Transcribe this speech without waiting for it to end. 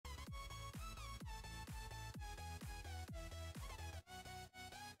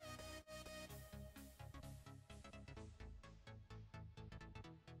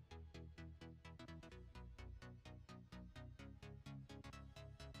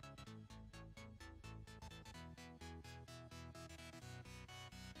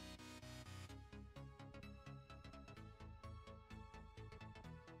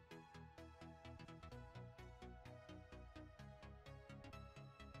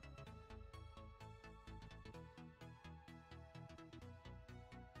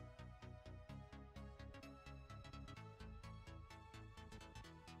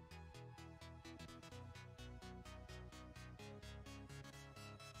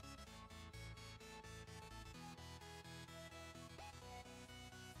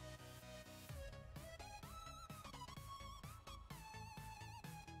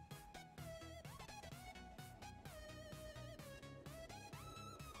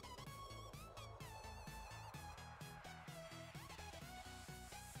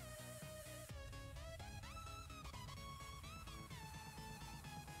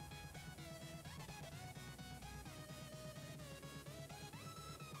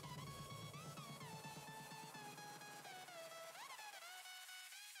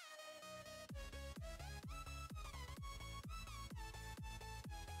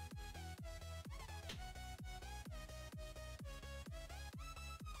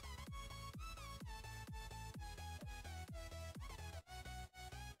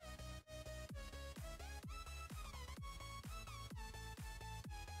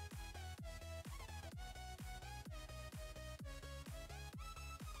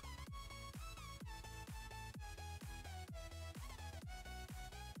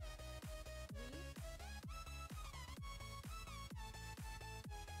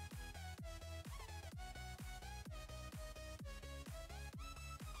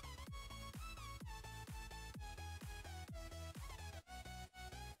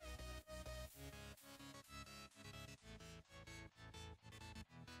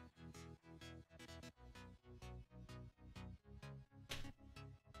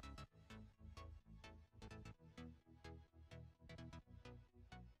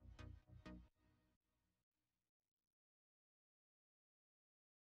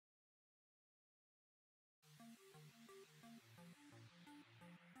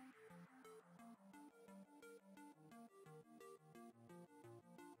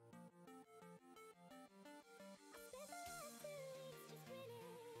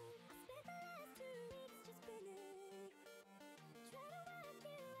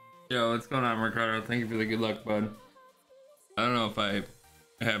Yo, what's going on, Ricardo? Thank you for the good luck, bud. I don't know if I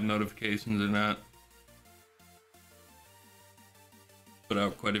have notifications or not. Put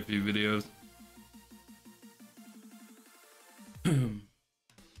out quite a few videos. Thank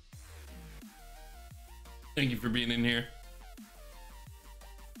you for being in here.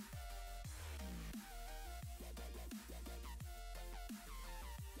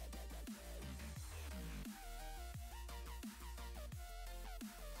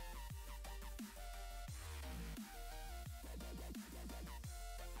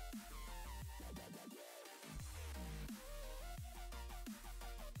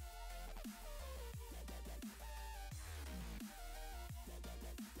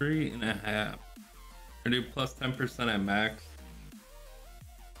 Three and a half. I do plus 10% at max.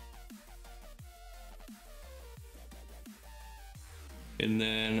 And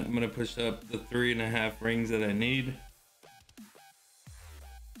then I'm gonna push up the 3.5 rings that I need.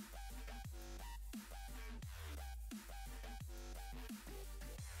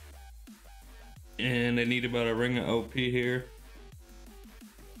 And I need about a ring of OP here.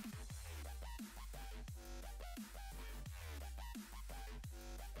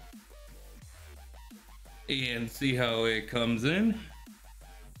 And see how it comes in.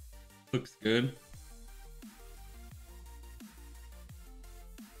 Looks good.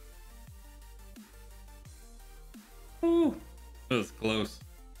 Ooh, that was close.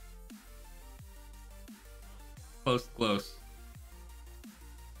 Close.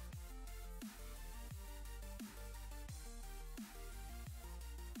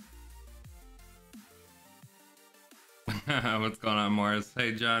 What's going on, Morris?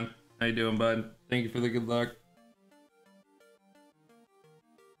 Hey, John. How you doing, bud? Thank you for the good luck.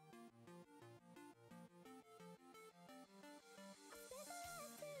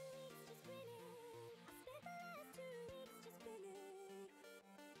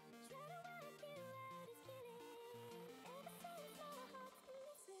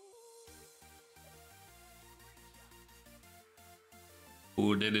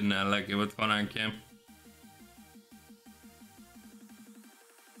 Ooh, they did not like it. What's going on, Kim?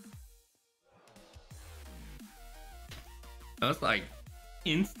 That's like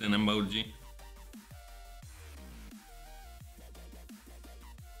instant emoji.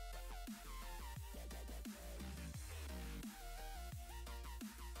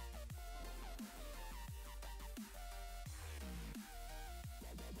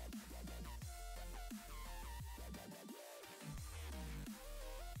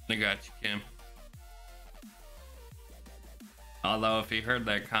 I got you, Kim. Although if he heard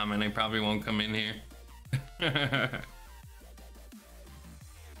that comment, he probably won't come in here.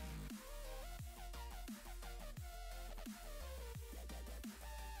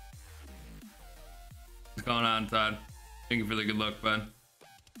 What's going on, Todd? Thank you for the good luck, bud.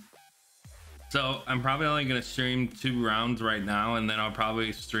 So I'm probably only gonna stream 2 rounds right now, and then I'll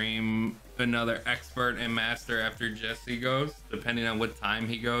probably stream another expert and master after Jesse goes, depending on what time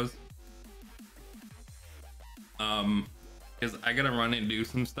he goes. Because I gotta run and do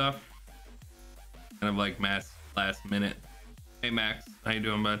some stuff. Kind of like last minute. Hey Max, how you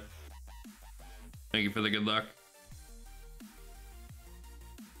doing, bud? Thank you for the good luck.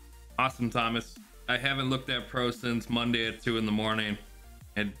 Awesome, Thomas. I haven't looked at pro since Monday at 2 in the morning.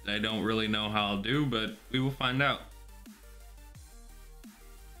 And I don't really know how I'll do, but we will find out.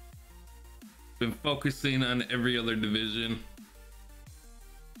 Been focusing on every other division.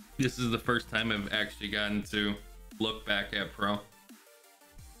 This is the first time I've actually gotten to look back at pro.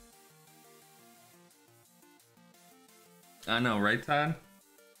 I know, right, Todd?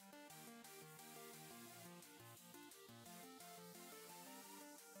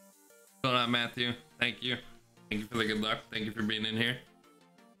 What's going on, Matthew? Thank you. Thank you for the good luck. Thank you for being in here.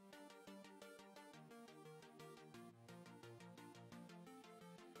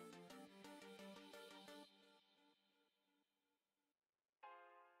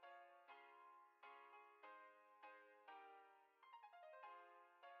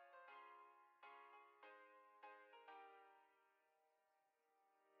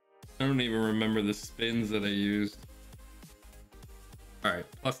 I don't even remember the spins that I used. All right,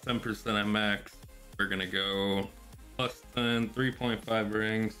 plus 10% at max. We're gonna go plus 10, 3.5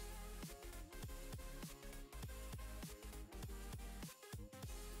 rings.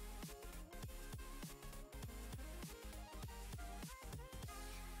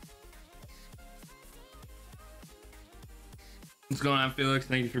 What's going on, Felix?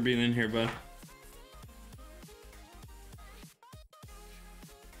 Thank you for being in here, bud.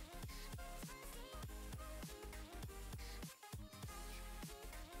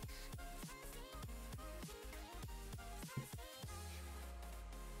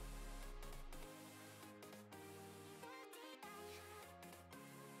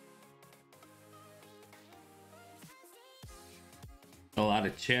 A lot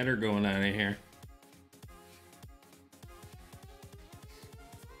of chatter going on in here.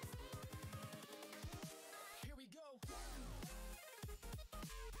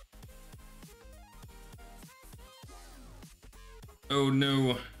 Oh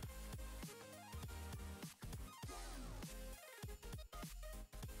no.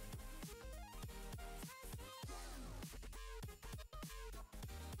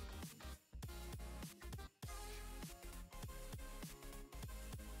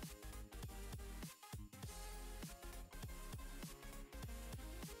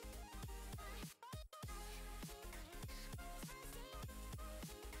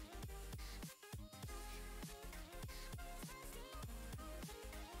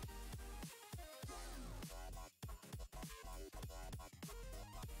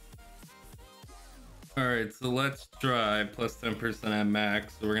 All right, so let's try plus 10% at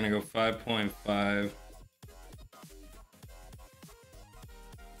max. So we're gonna go 5.5.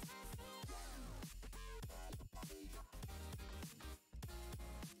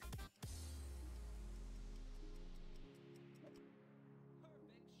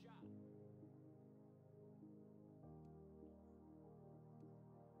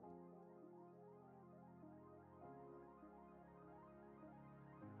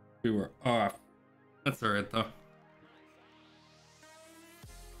 We were off. That's all right though.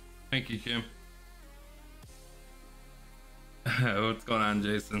 Thank you, Kim. What's going on,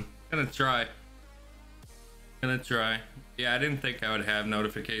 Jason? Gonna try. Yeah, I didn't think I would have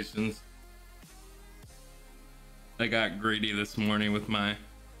notifications. I got greedy this morning with my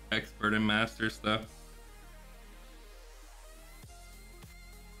expert and master stuff.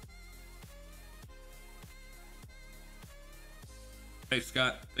 Hey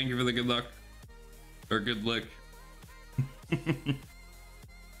Scott, thank you for the good luck. Or good lick.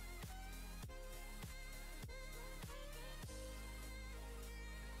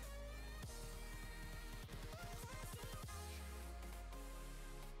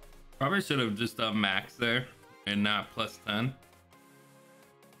 Probably should have just done max there and not plus 10.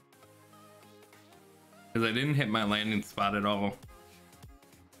 Because I didn't hit my landing spot at all.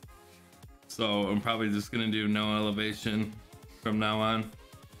 So I'm probably just gonna do no elevation from now on.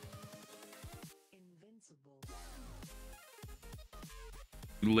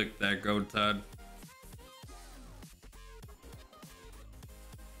 Lick that goat, Todd.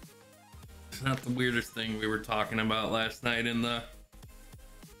 It's not the weirdest thing we were talking about last night in the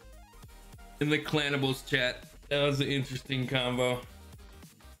Clanables chat. That was an interesting convo.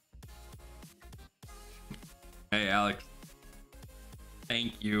 Hey Alex,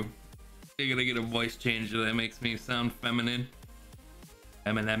 thank you. You're gonna get a voice changer that makes me sound feminine.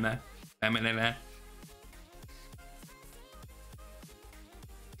 Feminine.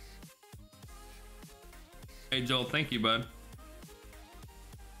 Hey Joel, thank you, bud.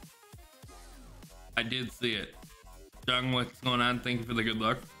 I did see it. Jung, what's going on? Thank you for the good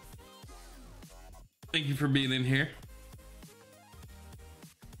luck. Thank you for being in here.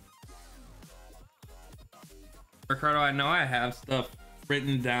 Ricardo, I know I have stuff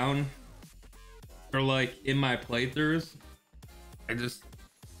written down or like in my playthroughs.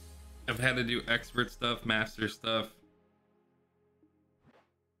 I've had to do expert stuff, master stuff.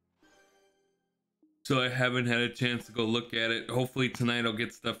 So I haven't had a chance to go look at it. Hopefully tonight I'll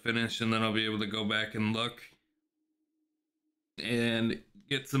get stuff finished and then I'll be able to go back and look and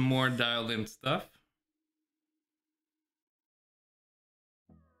get some more dialed in stuff.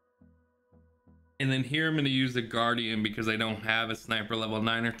 And then here I'm going to use a Guardian because I don't have a sniper level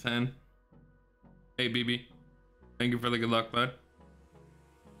 9 or 10. Hey BB, thank you for the good luck, bud.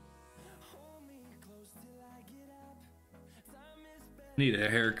 Need a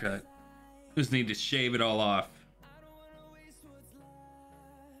haircut. Just need to shave it all off.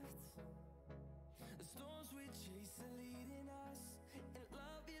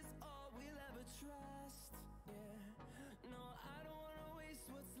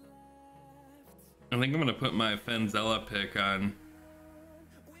 I think I'm gonna put my Fenzl pick on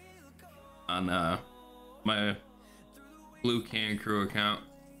my Blue Can Crew account.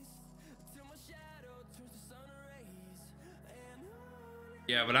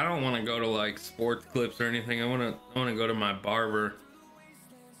 Yeah, but I don't want to go to like sports clips or anything. I want to go to my barber.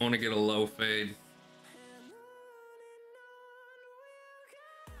 I want to get a low fade.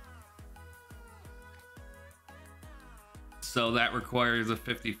 So that requires a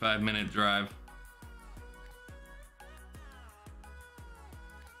 55-minute drive.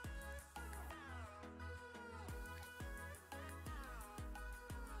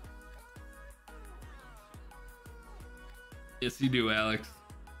 Yes, you do, Alex.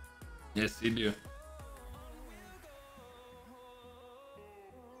 Yes, you do.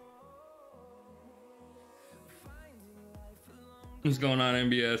 What's going on,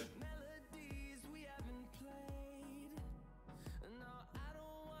 MBS?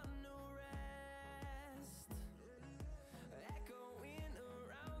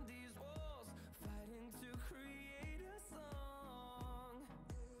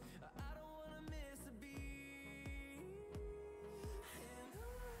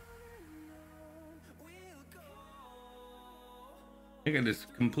 I think I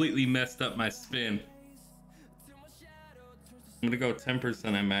just completely messed up my spin. I'm gonna go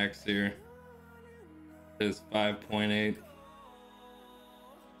 10% at max here. It's 5.8.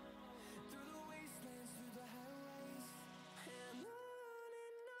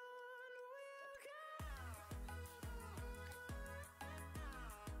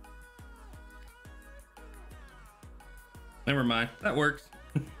 Never mind, that works.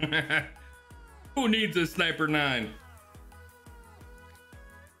 Who needs a sniper 9?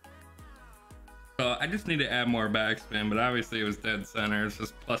 So I just need to add more backspin, but obviously it was dead center. It's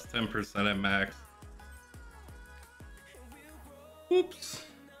just plus 10% at max. Oops.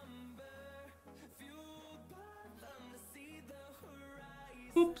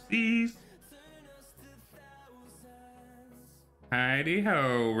 Oopsies. Heidi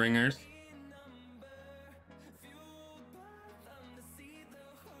ho, ringers.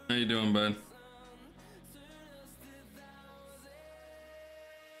 How you doing, bud?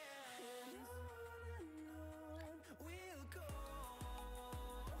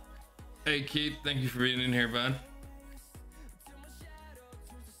 Hey Keith, thank you for being in here, bud.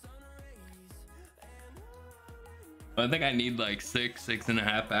 I think I need like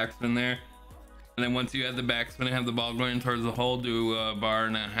 6.5 backspin there. And then once you add the backspin and have the ball going towards the hole, do a bar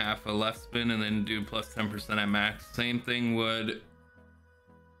and a half a left spin and then do plus 10% at max. Same thing would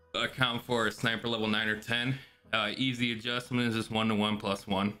account for a sniper level 9 or 10. Easy adjustment is just 1-to-1 plus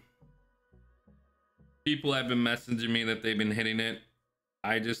 1. People have been messaging me that they've been hitting it.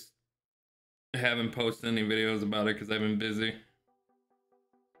 I just haven't posted any videos about it because I've been busy.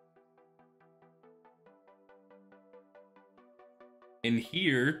 And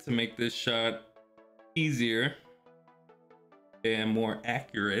here, to make this shot easier and more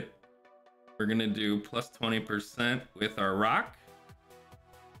accurate, we're gonna do plus 20% with our rock.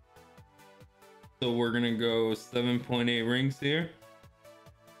 So we're gonna go 7.8 rings here.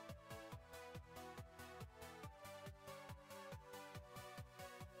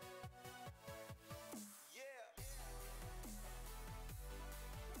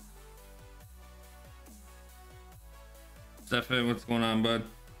 Stefan, what's going on, bud?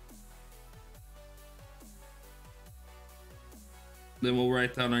 Then we'll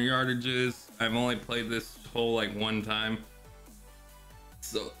write down our yardages. I've only played this hole like one time.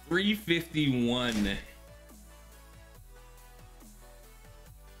 So 351.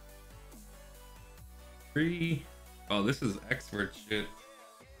 Oh, this is expert shit.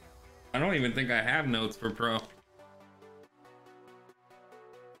 I don't even think I have notes for pro.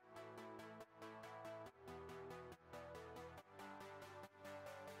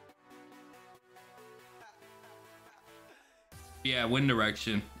 Yeah, wind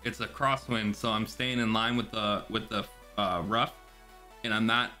direction. It's a crosswind, so I'm staying in line with the rough, and I'm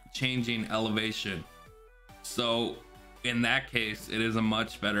not changing elevation. So in that case, it is a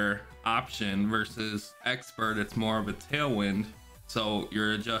much better option versus expert. It's more of a tailwind, so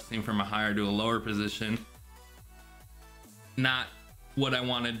you're adjusting from a higher to a lower position. Not what I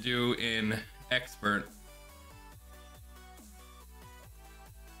want to do in expert.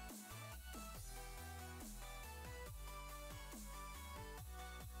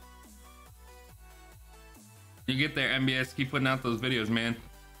 You get there, MBS. Keep putting out those videos, man.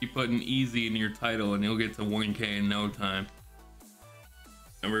 Keep putting easy in your title and you'll get to 1K in no time.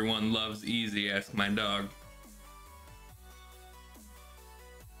 Everyone loves easy, ask my dog.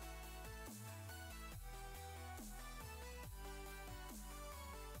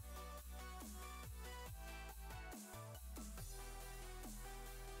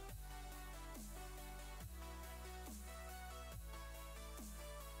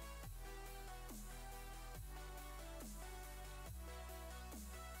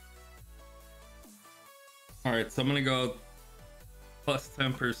 All right, so I'm gonna go plus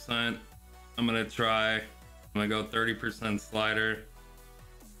 10%. I'm gonna go 30% slider.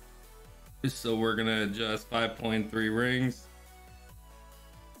 So we're gonna adjust 5.3 rings.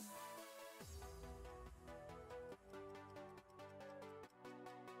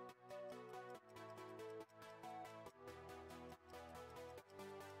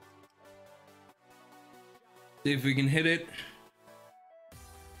 See if we can hit it.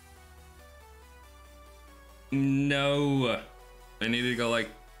 No, I need to go like,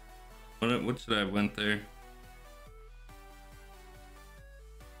 what should I have went there?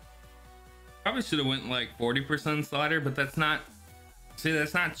 Probably should have went like 40% slider, but that's not, see,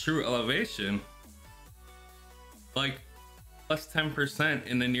 that's not true elevation. Like plus 10%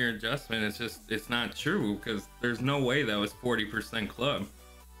 and then your adjustment, it's just, it's not true because there's no way that was 40% club.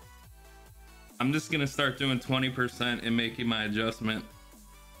 I'm just gonna start doing 20% and making my adjustment.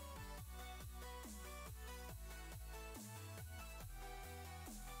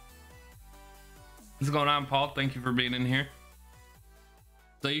 What's going on, Paul? Thank you for being in here.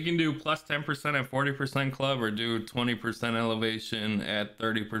 So you can do plus 10% at 40% club or do 20% elevation at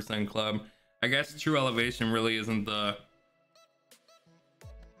 30% club. I guess true elevation really isn't the...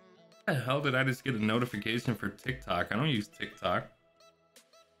 What the hell did I just get a notification for TikTok? I don't use TikTok.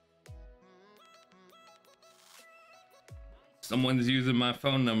 Someone's using my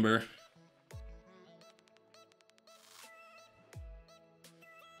phone number.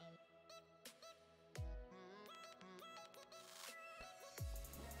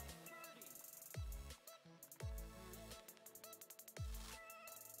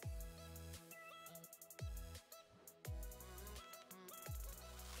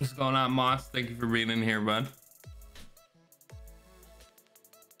 What's going on, Moss? Thank you for being in here, bud.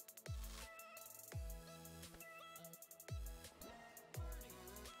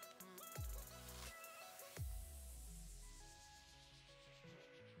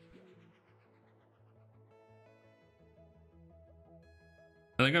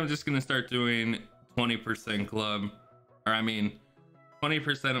 I think I'm just gonna start doing 20% club, or I mean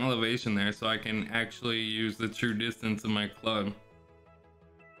 20% elevation there, so I can actually use the true distance of my club.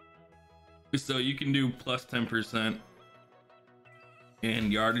 So you can do plus 10%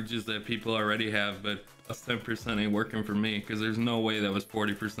 and yardages that people already have, but plus 10% ain't working for me because there's no way that was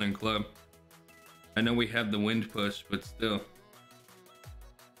 40% club. I know we have the wind push, but still.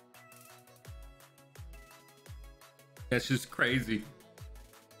 That's just crazy.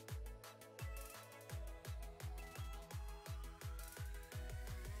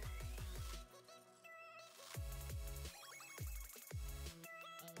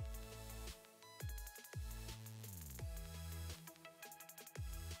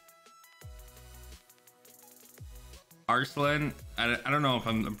 Arslan, I don't know if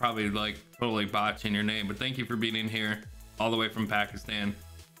I'm probably like totally botching your name, but thank you for being in here all the way from Pakistan.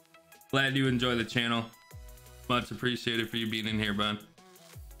 Glad you enjoy the channel. Much appreciated for you being in here, bud.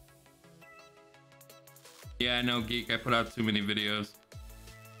 Yeah, I know, Geek. I put out too many videos.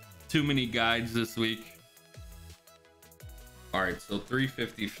 Too many guides this week. All right, so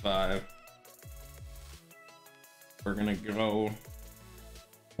 355. We're gonna go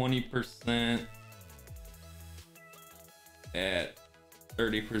 20% at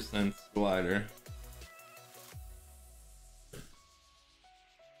 30% slider.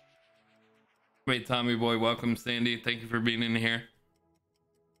 Wait, Tommy boy, welcome. Sandy, thank you for being in here.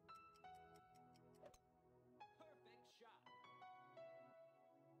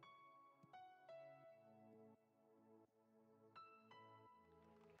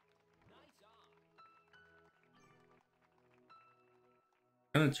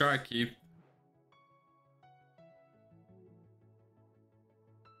 I'm gonna try, Keith.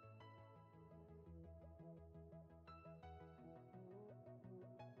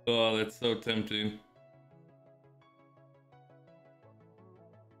 Oh, that's so tempting.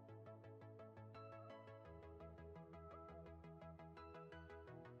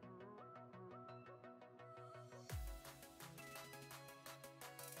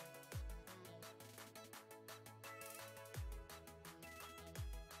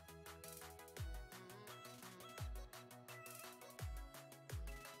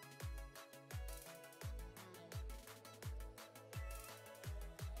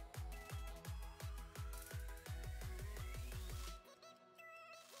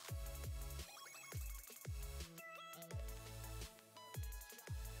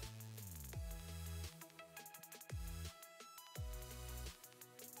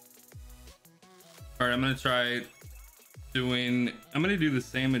 All right, I'm gonna try doing, I'm gonna do the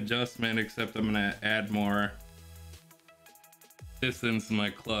same adjustment, except I'm gonna add more distance to my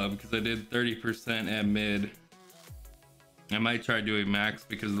club because I did 30% at mid. I might try doing max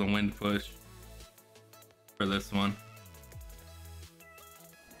because of the wind push for this one.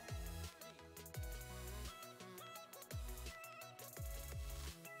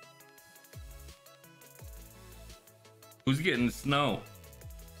 Who's getting snow?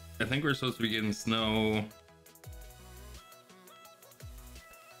 I think we're supposed to be getting snow.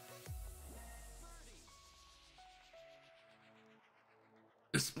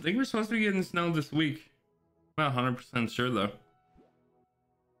 I think we're supposed to be getting snow this week. I'm not 100% sure though.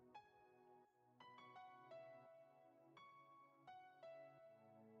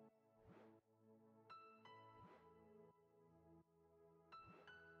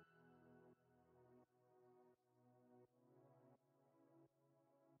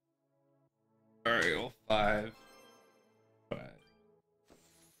 Sorry, all five.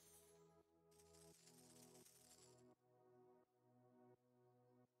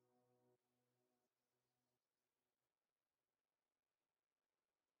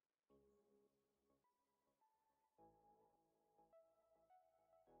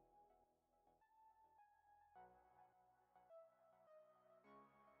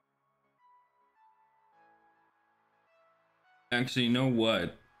 Actually, you know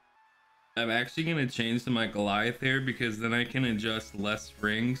what? I'm actually gonna change to my Goliath here because then I can adjust less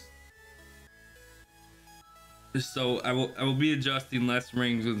rings. So I will be adjusting less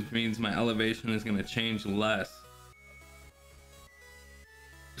rings, which means my elevation is gonna change less.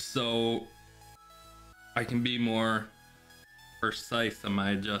 So I can be more precise on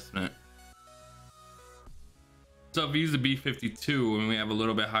my adjustment. So if we use a B52 and we have a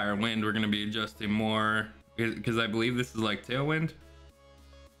little bit higher wind, we're gonna be adjusting more because I believe this is like tailwind.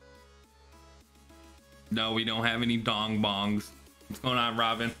 No, we don't have any dong bongs. What's going on,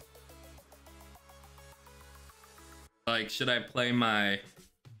 Robin? Like, should I play my...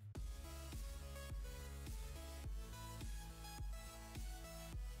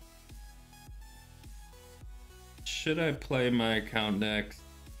 Should I play my account next?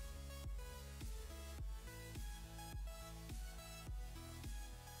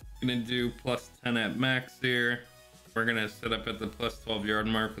 Gonna do plus 10 at max here. We're gonna set up at the plus 12 yard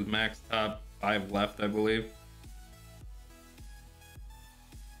mark with max top, 5 left, I believe.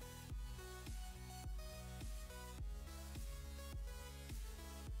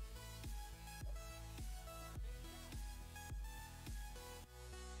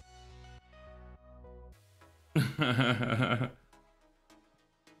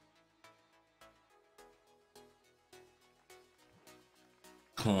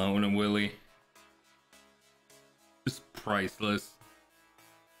 Clone of Willie. Just priceless.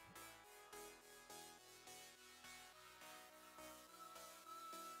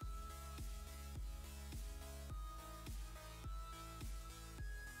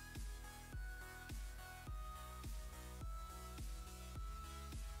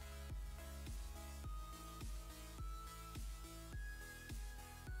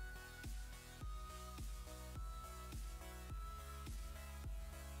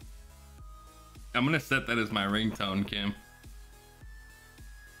 I'm gonna set that as my ringtone, Kim.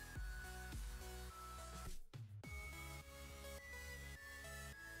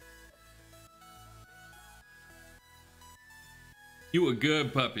 You a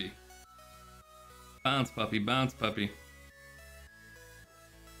good puppy. Bounce puppy, bounce puppy.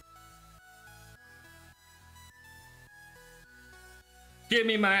 Give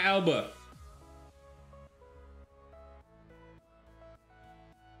me my elbow.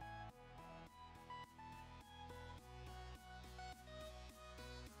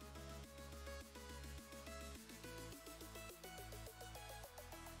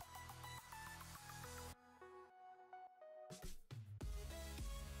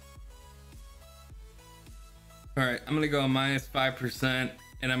 All right, I'm gonna go minus 5%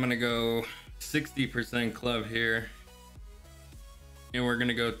 and I'm gonna go 60% club here. And we're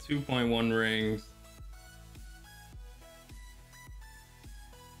gonna go 2.1 rings.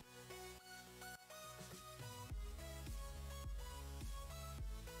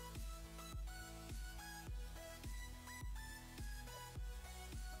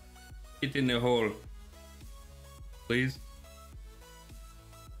 Get in the hole, please.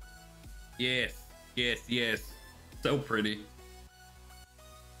 Yes, yes, yes. So pretty.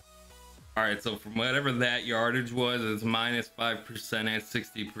 All right, so from whatever that yardage was, it's minus 5% at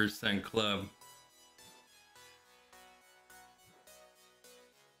 60% club.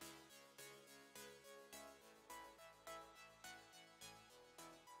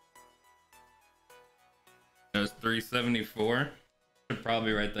 That's 374. Should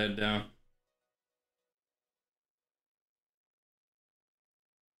probably write that down.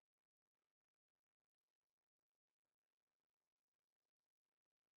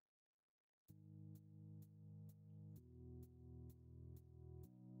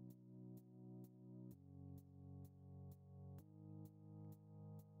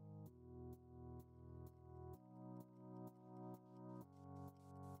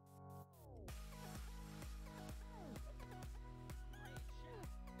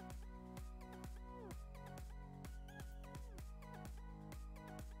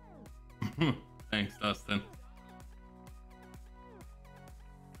 Thanks, Dustin.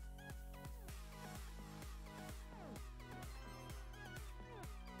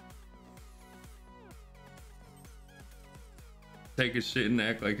 Take a shit and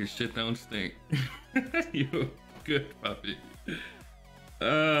act like your shit don't stink. You good puppy.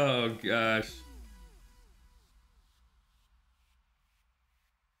 Oh gosh.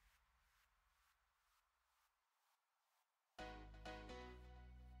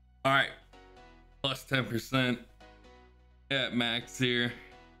 All right, plus 10% at max here.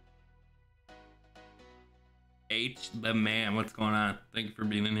 H the man, what's going on? Thank you for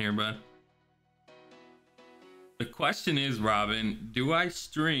being in here, bud. The question is, Robin, do I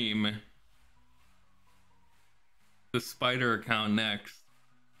stream the spider account next?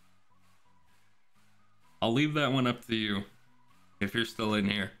 I'll leave that one up to you if you're still in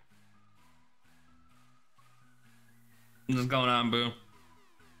here. What's going on, boo?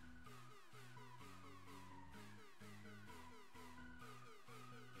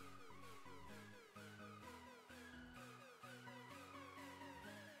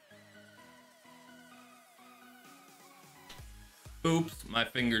 Oops, my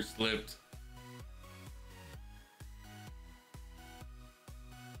finger slipped.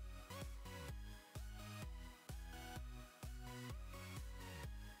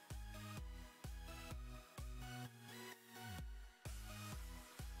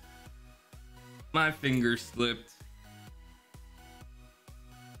 My finger slipped.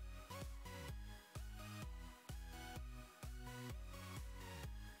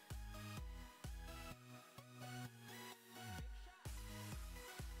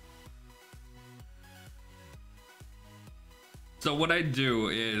 So what I do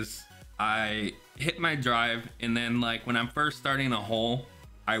is I hit my drive, and then like when I'm first starting a hole,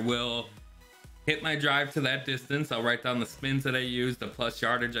 I will hit my drive to that distance. I'll write down the spins that I use, the plus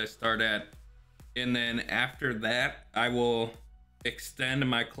yardage I start at. And then after that, I will extend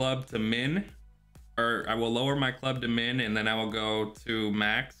my club to min, or I will lower my club to min, and then I will go to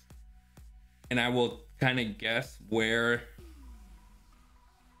max. And I will kind of guess where.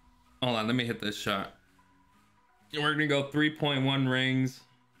 Hold on, let me hit this shot. And we're gonna go 3.1 rings,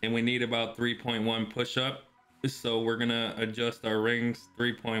 and we need about 3.1 push up. So we're gonna adjust our rings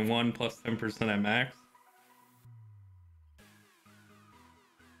 3.1 plus 10% at max.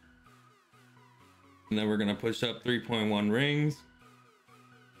 And then we're gonna push up 3.1 rings.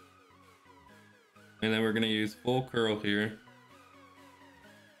 And then we're gonna use full curl here.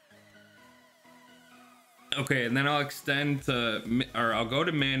 Okay, and then I'll extend to, or I'll go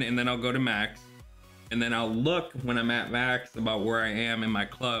to min, and then I'll go to max. And then I'll look when I'm at max about where I am in my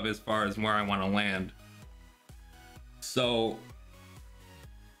club as far as where I want to land. So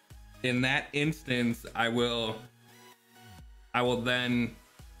in that instance, I will then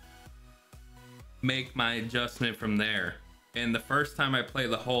make my adjustment from there. And the first time I play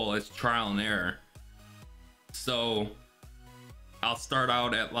the hole is trial and error. So I'll start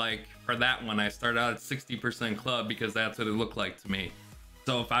out at, like, for that one, I start out at 60% club because that's what it looked like to me.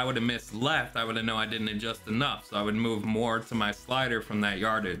 So if I would have missed left, I would have known I didn't adjust enough. So I would move more to my slider from that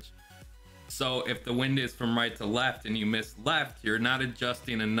yardage. So if the wind is from right to left and you miss left, you're not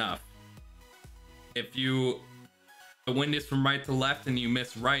adjusting enough. If the wind is from right to left and you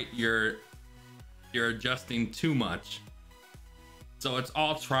miss right, you're adjusting too much. So it's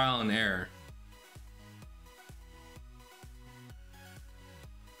all trial and error.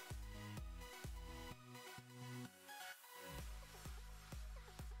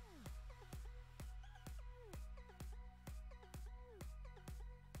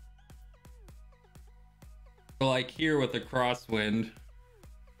 So like here with the crosswind,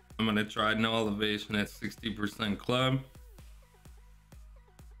 I'm gonna try no elevation at 60% club,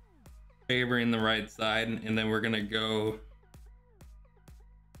 favoring the right side, and then we're gonna go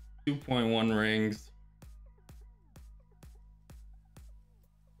 2.1 rings.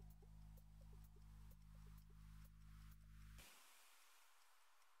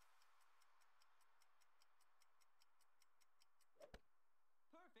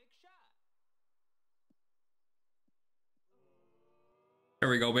 There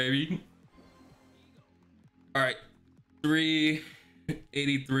we go, baby. All right,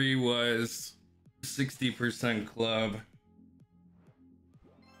 383 was 60% club.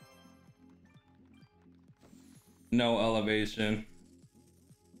 No elevation.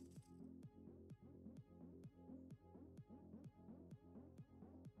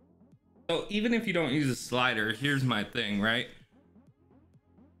 So even if you don't use a slider, here's my thing, right?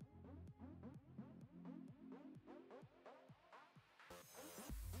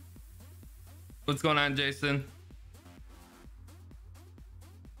 What's going on, Jason?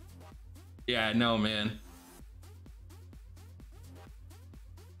 Yeah, no, man.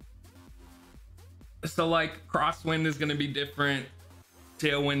 So like crosswind is going to be different,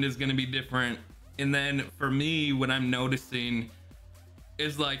 tailwind is going to be different. And then for me, what I'm noticing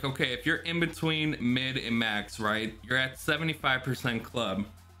is like, okay, if you're in between mid and max, right, you're at 75% club.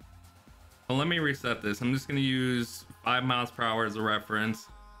 Well, let me reset this. I'm just going to use 5 miles per hour as a reference.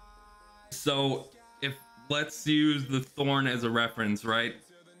 So if let's use the thorn as a reference, right?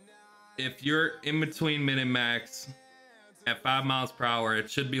 if you're in between min and max at 5 miles per hour, it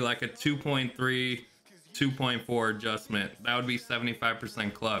should be like a 2.3, 2.4 adjustment. That would be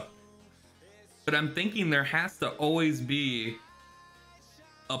 75% club. But I'm thinking there has to always be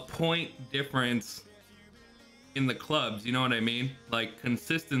a point difference in the clubs, you know what I mean? Like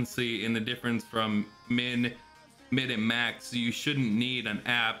consistency in the difference from min, mid, and max. So you shouldn't need an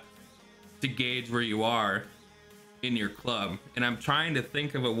app to gauge where you are in your club. And I'm trying to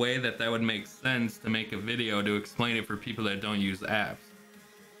think of a way that would make sense to make a video to explain it for people that don't use apps.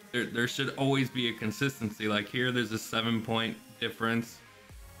 There should always be a consistency. Like here, there's a 7-point difference.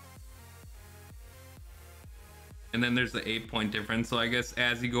 And then there's the 8-point difference. So I guess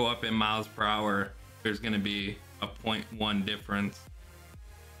as you go up in miles per hour, there's going to be a 0.1 difference.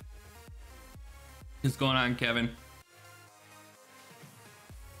 What's going on, Kevin?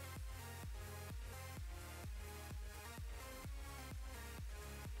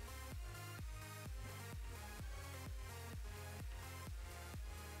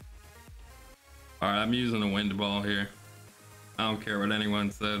 All right, I'm using a wind ball here. I don't care what anyone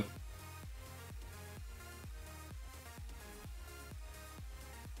said.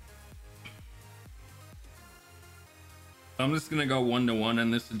 I'm just gonna go 1-to-1 on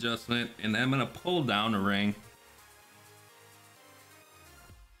this adjustment, and I'm gonna pull down a ring.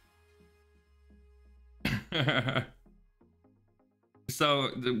 So,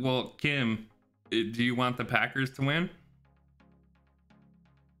 well, Kim, do you want the Packers to win?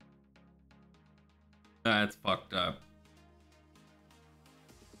 That's fucked up.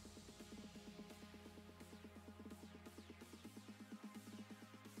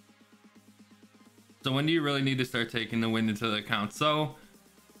 So when do you really need to start taking the wind into account? So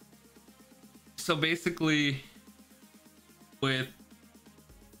basically with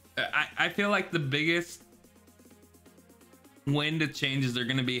I feel like the biggest wind changes are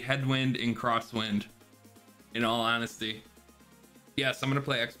going to be headwind and crosswind, in all honesty. Yes, I'm going to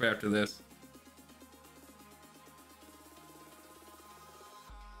play expert after this.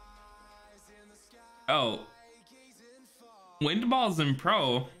 Oh, wind balls in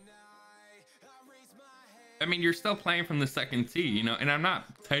pro, I mean, you're still playing from the second tee, you know, and I'm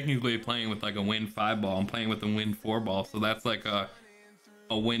not technically playing with like a wind 5 ball. I'm playing with a wind 4 ball. So that's like a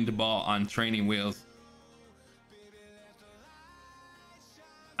wind ball on training wheels.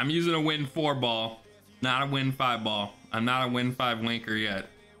 I'm using a wind 4 ball, not a wind 5 ball. I'm not a wind 5 linker yet.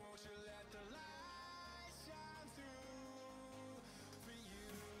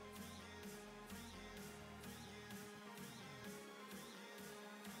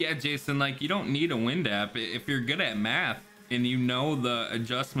 Yeah, Jason, like you don't need a wind app. If you're good at math and you know the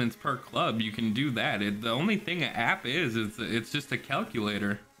adjustments per club, you can do that. The only thing an app is it's just a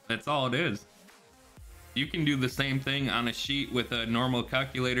calculator. That's all it is. You can do the same thing on a sheet with a normal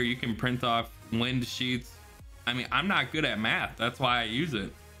calculator. You can print off wind sheets. I mean, I'm not good at math. That's why I use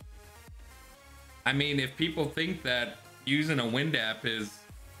it. I mean, if people think that using a wind app is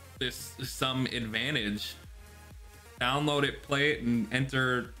some advantage, download it, play it, and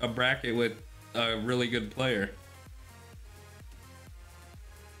enter a bracket with a really good player.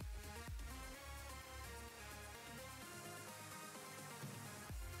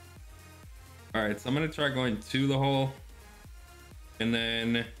 All right, so I'm gonna try going to the hole, and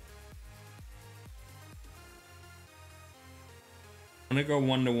then I'm gonna go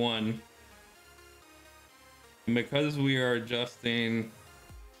 1-to-1. And because we are adjusting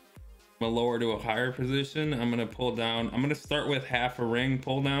a lower to a higher position, I'm gonna pull down. I'm gonna start with half a ring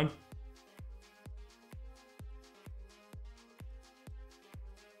pull down.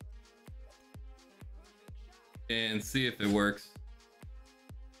 And see if it works.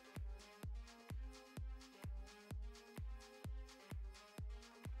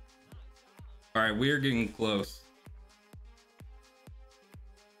 All right, we are getting close.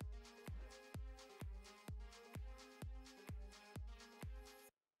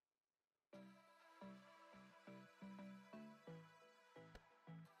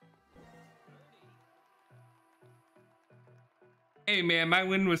 Hey man, my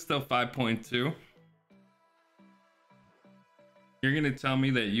win was still 5.2. You're gonna tell me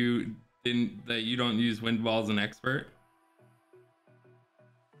that you don't use wind balls in expert?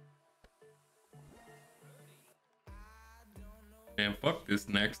 Man, fuck this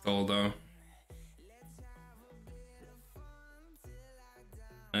next hole though.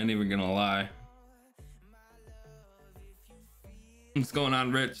 I ain't even gonna lie. What's going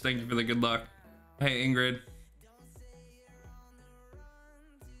on, Rich? Thank you for the good luck. Hey, Ingrid.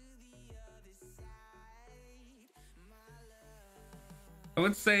 I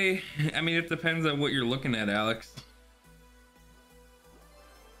would say, I mean, it depends on what you're looking at, Alex.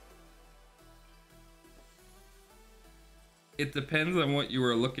 it depends on what you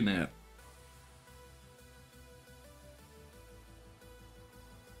were looking at.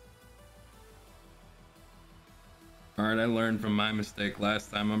 All right, I learned from my mistake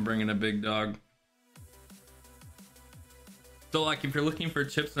last time. I'm bringing a big dog. So like if you're looking for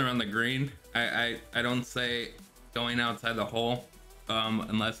chips around the green, I don't say going outside the hole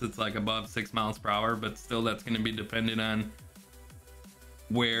unless it's like above 6 miles per hour, but still that's going to be dependent on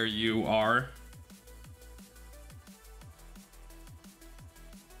where you are.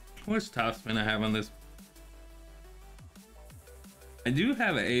 How much topspin I have on this? I do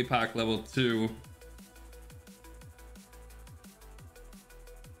have an APOC level 2.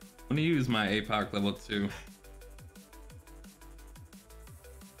 I'm gonna use my APOC level 2.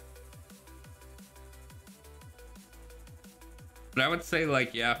 But I would say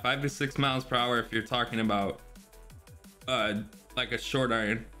like, yeah, 5 to 6 miles per hour if you're talking about like a short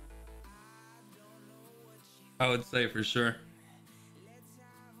iron. I would say for sure.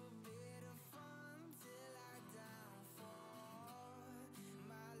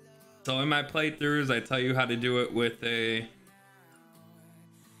 So in my playthroughs, I tell you how to do it with a, you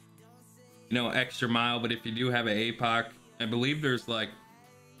know, extra mile. But if you do have an APOC, I believe there's like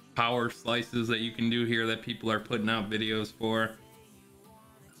power slices that you can do here that people are putting out videos for.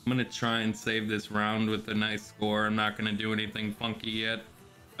 I'm gonna try and save this round with a nice score. I'm not gonna do anything funky yet.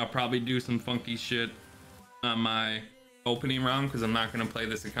 I'll probably do some funky shit on my opening round because I'm not gonna play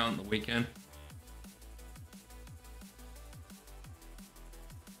this account on the weekend.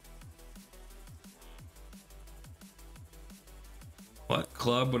 What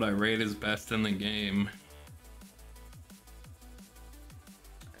club would I rate as best in the game?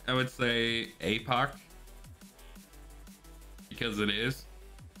 I would say APOC, because it is.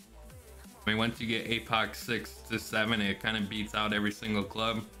 I mean, once you get APOC 6 to 7, it kind of beats out every single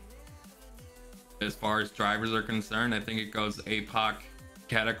club. As far as drivers are concerned, I think it goes APOC,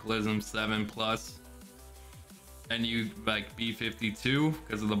 Cataclysm 7 plus. And you like B52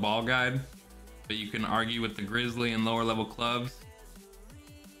 because of the ball guide. But you can argue with the Grizzly and lower level clubs.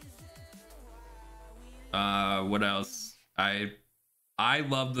 What else? I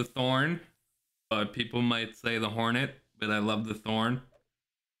love the Thorn, but people might say the Hornet, but I love the Thorn.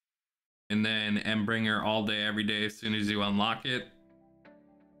 And then Endbringer all day, every day, as soon as you unlock it.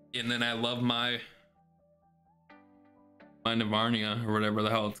 And then I love my Navarnia, or whatever the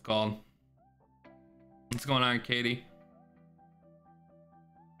hell it's called. What's going on, Katie?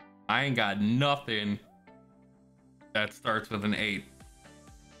 I ain't got nothing that starts with an 8.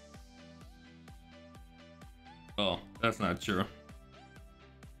 Oh, that's not true.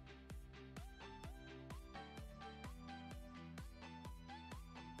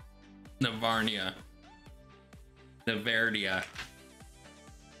 Navarnia. Navardia.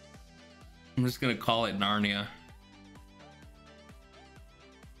 I'm just gonna call it Narnia.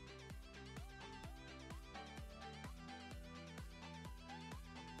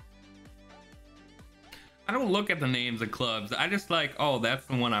 I don't look at the names of clubs. I just like, oh, that's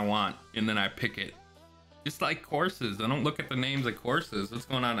the one I want, and then I pick it. Just like courses. I don't look at the names of courses. What's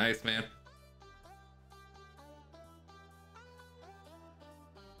going on, Iceman?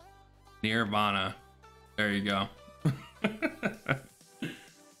 Nirvana. There you go.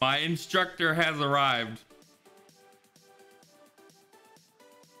 My instructor has arrived.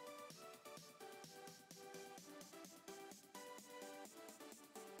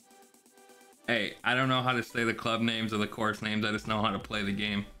 Hey, I don't know how to say the club names or the course names. I just know how to play the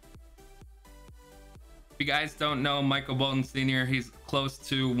game. If you guys don't know Michael Bolton Sr., he's close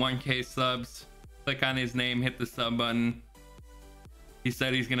to 1K subs. Click on his name, hit the sub button. He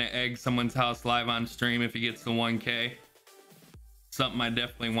said he's gonna egg someone's house live on stream if he gets to 1K. Something I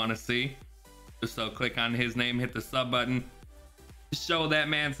definitely want to see. So click on his name, hit the sub button. Show that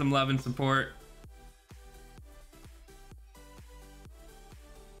man some love and support.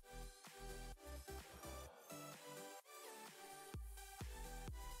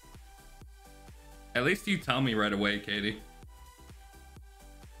 At least you tell me right away, Katie.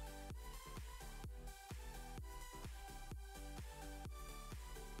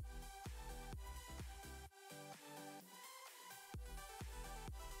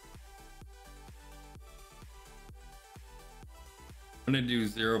 I'm gonna do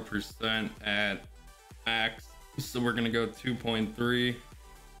 0% at max, so we're gonna go 2.3. I'm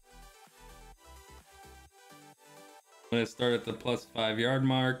gonna start at the plus 5 yard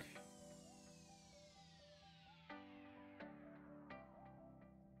mark.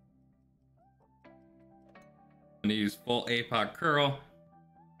 I'm gonna use full APOC curl,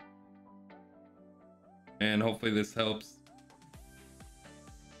 and hopefully this helps.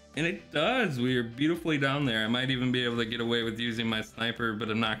 And it does. We are beautifully down there. I might even be able to get away with using my sniper, but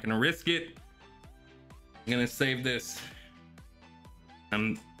I'm not gonna risk it. I'm gonna save this.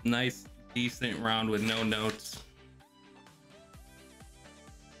 Nice, decent round with no notes.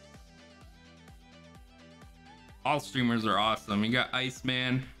 All streamers are awesome. You got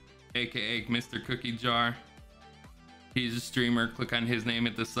Iceman, aka Mr. Cookie Jar. He's a streamer. Click on his name,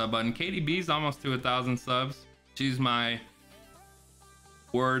 hit the sub button. KDB's almost to 1,000 subs. She's my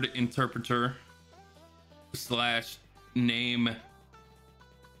word interpreter slash name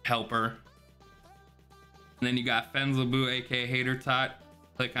helper. And then you got Fenzl, aka Hater Tot.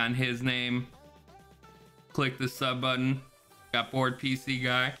 Click on his name. Click the sub button. Got Bored PC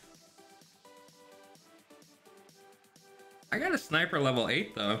Guy. I got a sniper level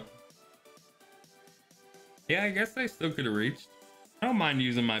 8 though. Yeah, I guess I still could have reached. I don't mind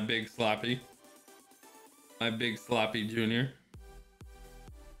using my big sloppy. My big sloppy junior.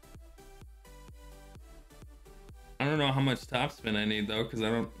 I don't know how much topspin I need though, because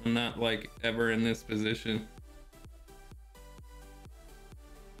I'm not like ever in this position.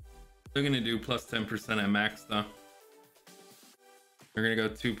 Still gonna do plus 10% at max though. We're gonna go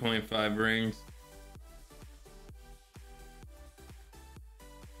 2.5 rings.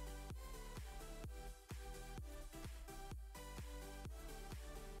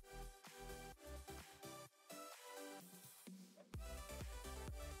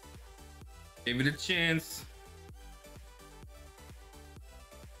 Give it a chance.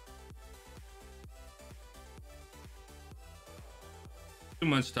 Too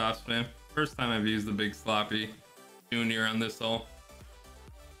much topspin. First time I've used the big sloppy junior on this hole.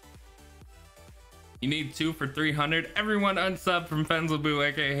 You need 2 for 300. Everyone unsub from Fenzl,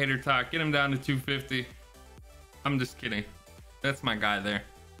 aka Hater Talk. Get him down to 250. I'm just kidding. That's my guy there.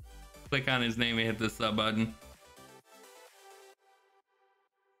 Click on his name and hit the sub button.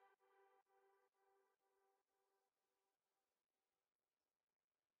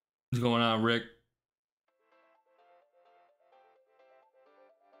 What's going on, Rick?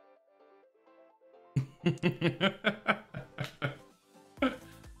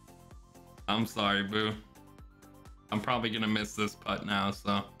 I'm sorry, boo. I'm probably gonna miss this putt now,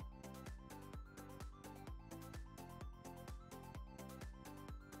 so.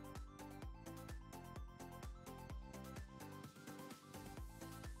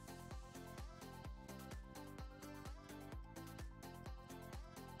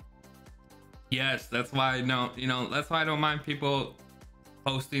 Yes, that's why I don't, that's why I don't mind people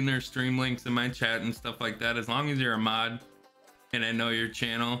posting their stream links in my chat and stuff like that, as long as you're a mod and I know your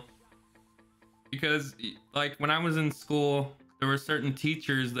channel. Because like when I was in school, there were certain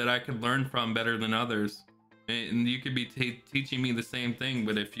teachers that I could learn from better than others, and you could be teaching me the same thing,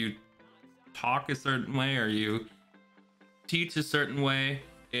 but if you talk a certain way or you teach a certain way,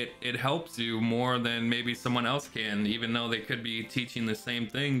 it helps you more than maybe someone else can, even though they could be teaching the same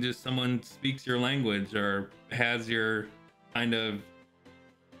thing. Just someone speaks your language or has your kind of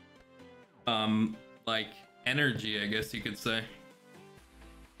like energy, I guess you could say.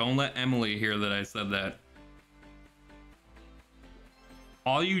 Don't let Emily hear that I said that.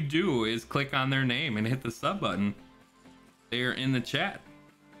 All you do is click on their name and hit the sub button. They are in the chat.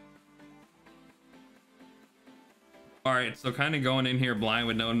 All right, so kind of going in here blind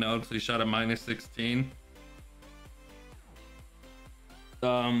with no notes. We shot a -16.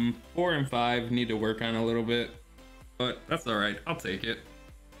 4 and 5 need to work on a little bit, but that's all right. I'll take it.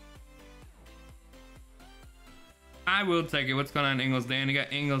 I will take it. What's going on, Ingles Dan? You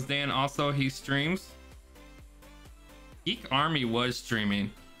got Ingles Dan. Also, he streams. Geek Army was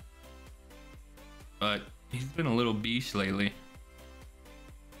streaming, but he's been a little beesh lately.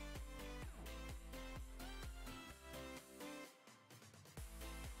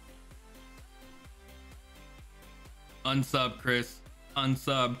 Unsub, Chris.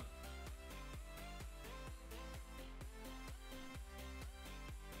 Unsub.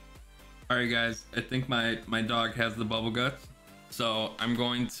 All right, guys. I think my dog has the bubble guts, so I'm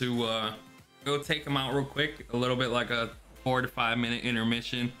going to go take him out real quick. A little bit like a 4 to 5 minute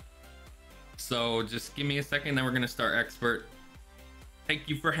intermission. So just give me a second, then we're gonna start expert. Thank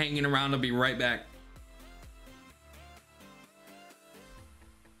you for hanging around. I'll be right back.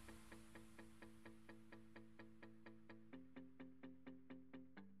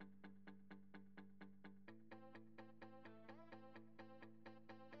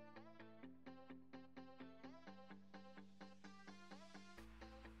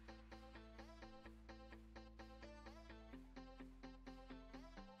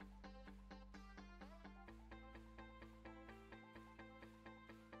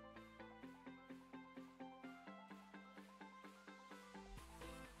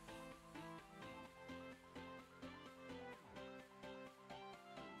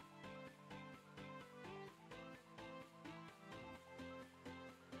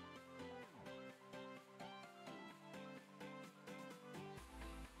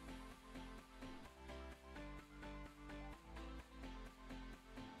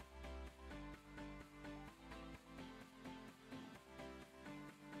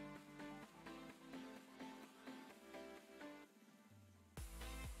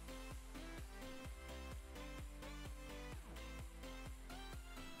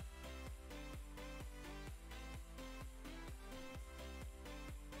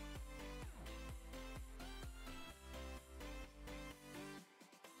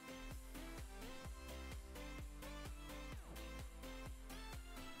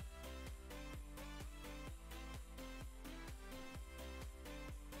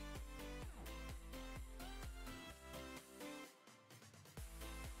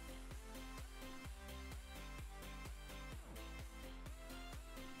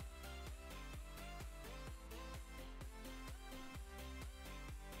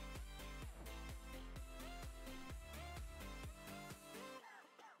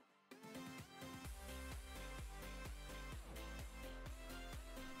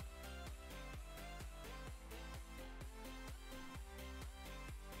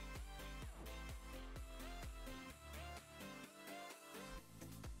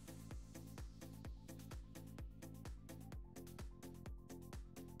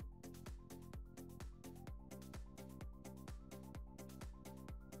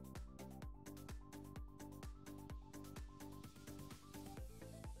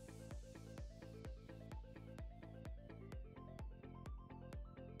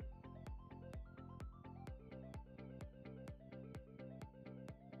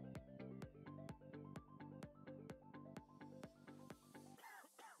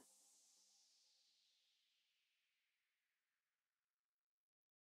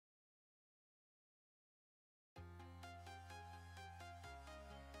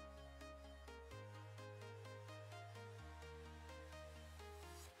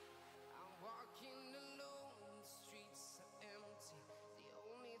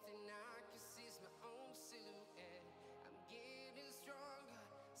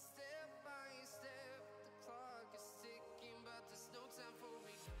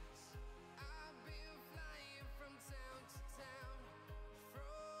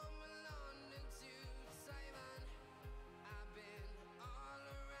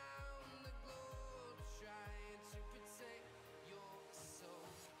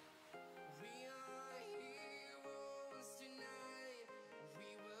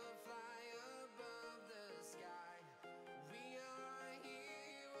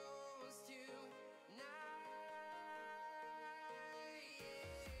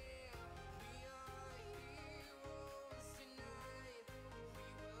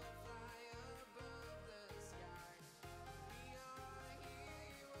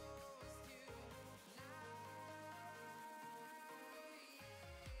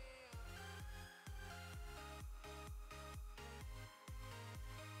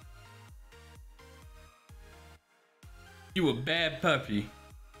 You a bad puppy.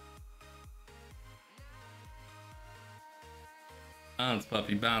 Bounce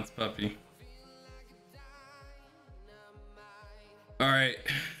puppy, bounce puppy. All right,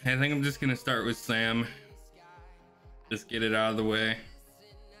 I think I'm just gonna start with Sam. Just get it out of the way.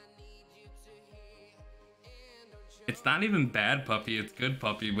 It's not even bad puppy, it's good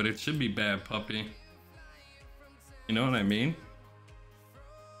puppy, but it should be bad puppy. You know what I mean?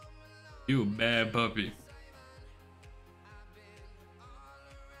 You a bad puppy.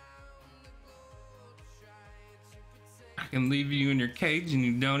 I can leave you in your cage and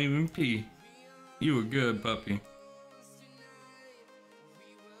you don't even pee. You a good puppy.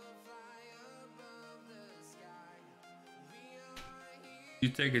 You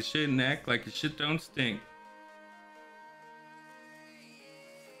take a shit and act like your shit don't stink.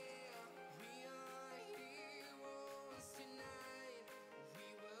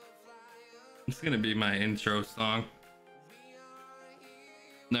 It's gonna be my intro song.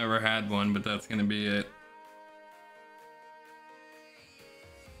 Never had one, but that's gonna be it.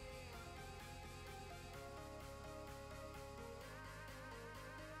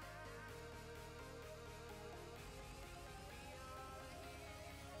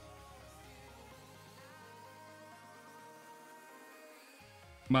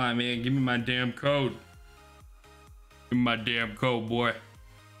 Come on, man, give me my damn code. Give me my damn code, boy.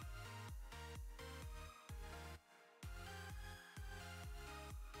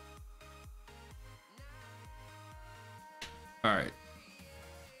 All right.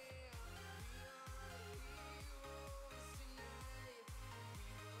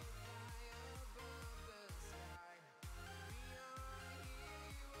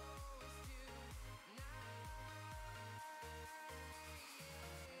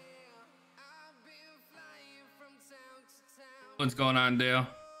 What's going on, Dale?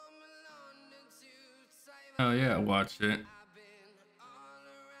 Oh yeah, watch it.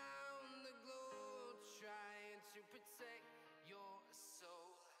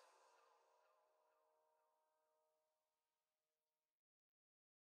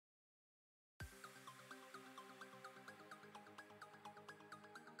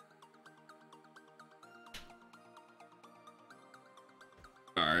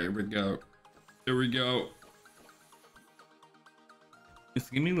 All right, here we go. Here we go.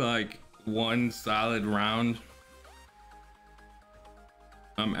 Just give me like one solid round.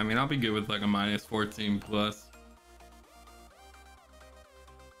 I mean, I'll be good with like a minus 14 plus.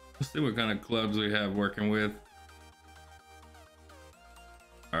 Let's see what kind of clubs we have working with.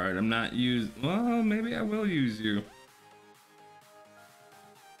 All right, I'm not using. Well, maybe I will use you.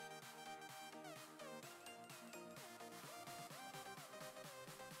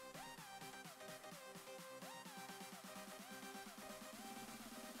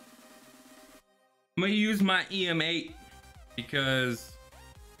 I'm gonna use my EM8 because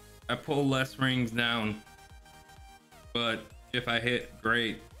I pull less rings down, but if I hit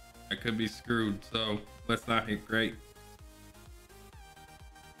great, I could be screwed, so let's not hit great.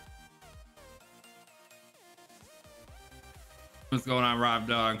 What's going on, Rob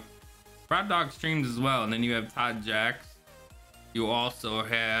Dog? Rob Dog streams as well, and then you have Todd Jacks. You also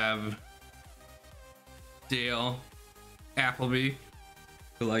have Dale Appleby,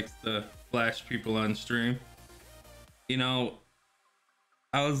 who likes to flash people on stream. You know,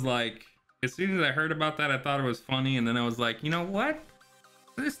 I was like, as soon as I heard about that, I thought it was funny, and then I was like, you know what?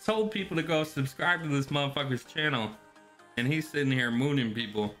 I just told people to go subscribe to this motherfucker's channel, and he's sitting here mooning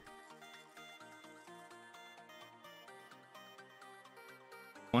people.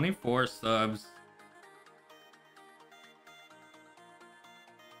 24 subs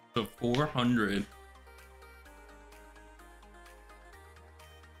to 400.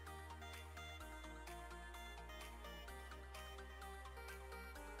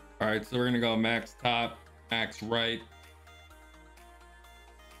 All right, so we're gonna go max top, max right.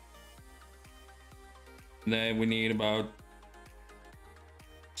 And then we need about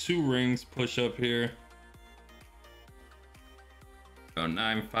 2 rings push up here. Go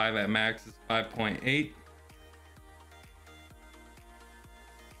 9.5 at max is 5.8.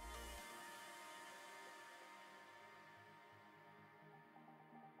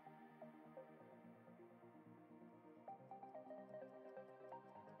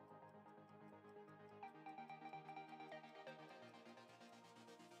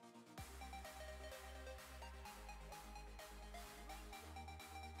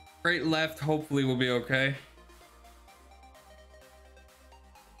 Right left hopefully will be okay.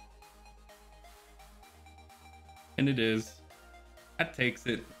 And it is. That takes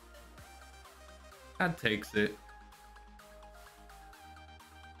it. That takes it.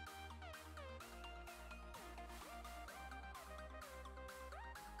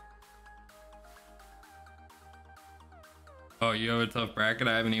 Oh, you have a tough bracket.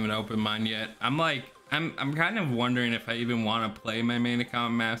 I haven't even opened mine yet. I'm kind of wondering if I even want to play my main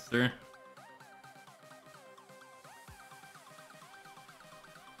account master.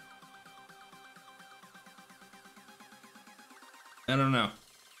 I don't know.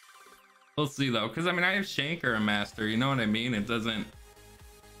 We'll see though, because I mean I have Shanker and master. You know what I mean? It doesn't.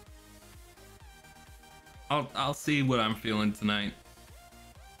 I'll see what I'm feeling tonight.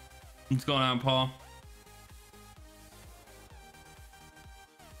 What's going on, Paul?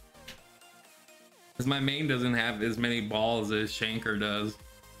 Because my main doesn't have as many balls as Shanker does.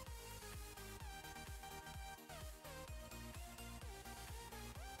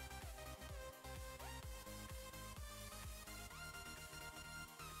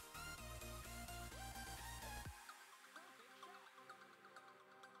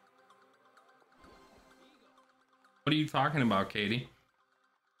 What are you talking about, Katie?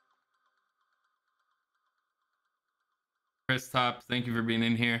 Chris Tops, thank you for being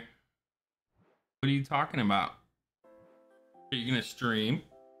in here. What are you talking about? Are you gonna stream?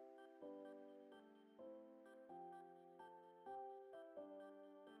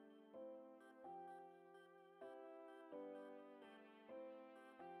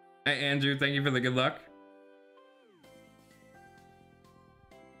 Hey Andrew, thank you for the good luck.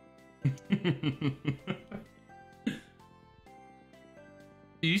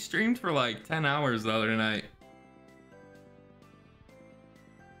 You streamed for like 10 hours the other night.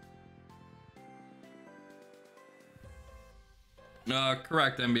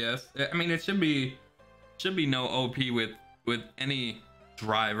 Correct, MBS. I mean, it should be no OP with any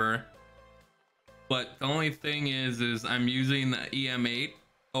driver. But the only thing is I'm using the EM8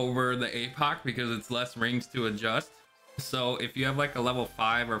 over the APOC because it's less rings to adjust. So if you have like a level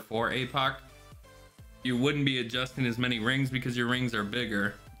 5 or 4 APOC, you wouldn't be adjusting as many rings because your rings are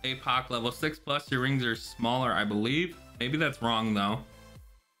bigger. APOC level 6 plus, your rings are smaller, I believe. Maybe that's wrong though.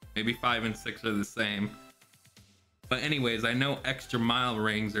 Maybe 5 and 6 are the same. But anyways, I know extra mile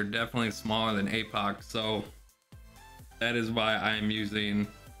rings are definitely smaller than APOC, so that is why I am using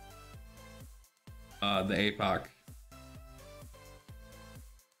the APOC.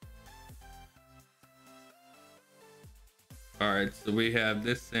 All right, so we have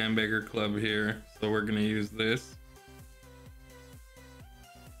this Sandbagger Club here, so we're gonna use this.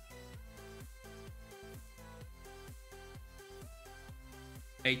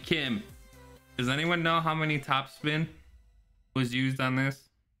 Hey Kim, does anyone know how many top spin was used on this?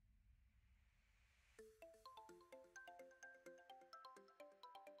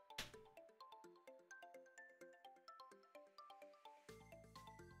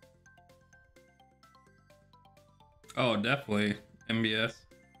 Oh, definitely MBS.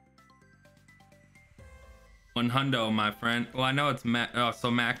 100, my friend. Well, I know it's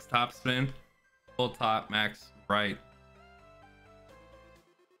so max top spin, full top, max right.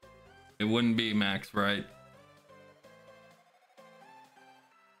 It wouldn't be max right.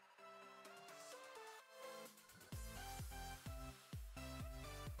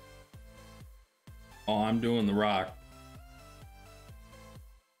 Oh, I'm doing the rock.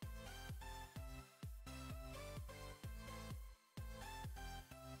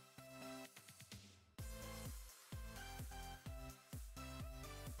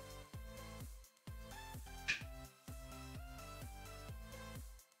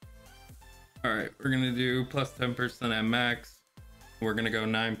 All right, we're gonna do plus 10% at max. We're gonna go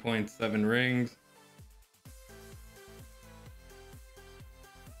 9.7 rings.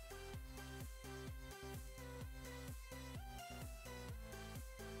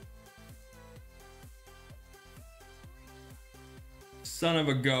 Son of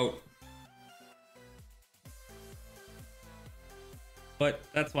a goat. But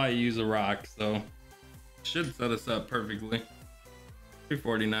that's why I use a rock, so should set us up perfectly.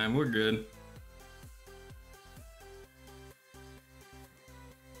 349, we're good.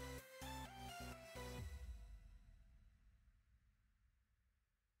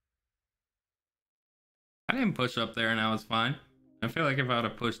 I didn't push up there and I was fine. I feel like if I would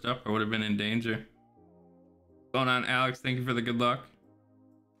have pushed up, I would have been in danger. What's going on, Alex? Thank you for the good luck.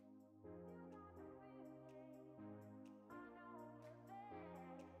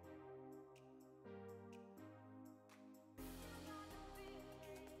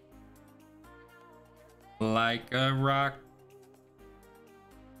 Like a rock.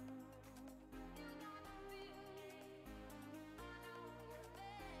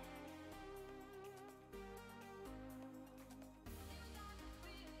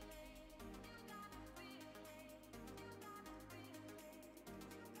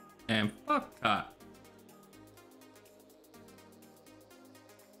 And fuck that.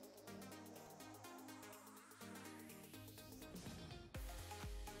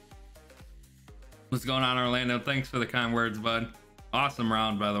 What's going on, Orlando? Thanks for the kind words, bud. Awesome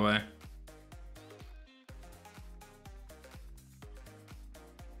round, by the way.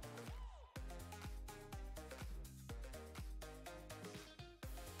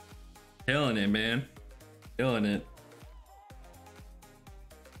 Killing it, man. Killing it.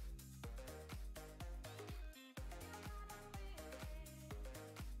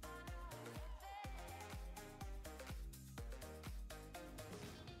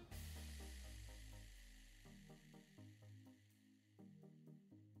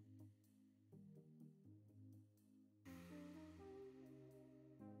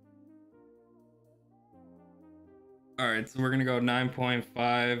 All right, so we're gonna go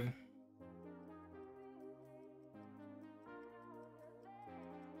 9.5.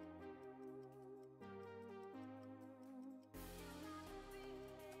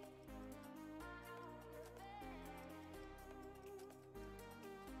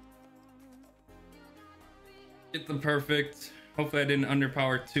 Get the perfect. Hopefully I didn't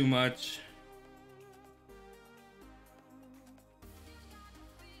underpower too much.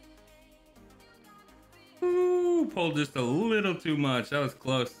 Ooh, pulled just a little too much. That was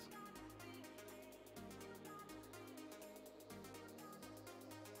close.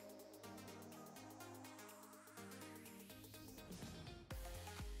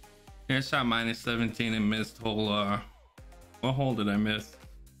 Yeah, I shot minus 17 and missed hole. What hole did I miss?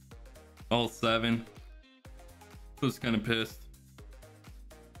 Hole 7. Was kind of pissed.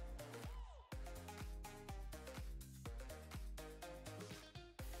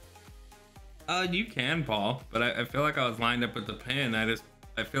 You can, Paul, but I feel like I was lined up with the pin.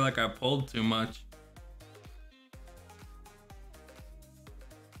 I feel like I pulled too much.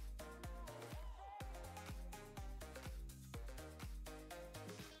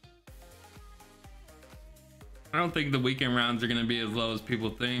 I don't think the weekend rounds are going to be as low as people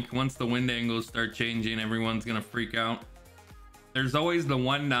think. Once the wind angles start changing, everyone's going to freak out. There's always the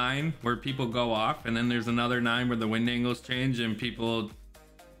 1-9 where people go off, and then there's another 9 where the wind angles change and people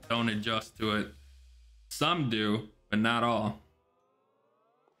don't adjust to it. Some do, but not all.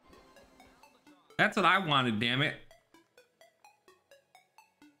 That's what I wanted, damn it.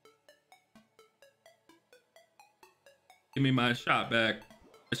 Give me my shot back.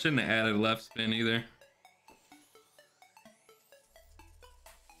 I shouldn't have added left spin either.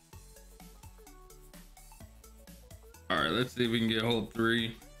 All right, let's see if we can get hole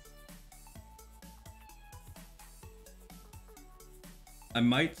 3. I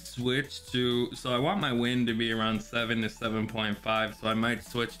might switch to, so I want my win to be around 7 to 7.5, so I might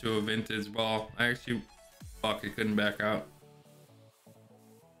switch to a vintage ball. I actually, fuck, it couldn't back out.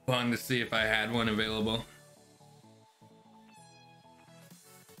 Wanted to see if I had one available.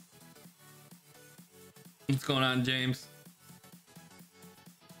 What's going on, James?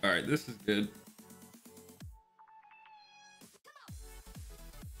 All right, this is good.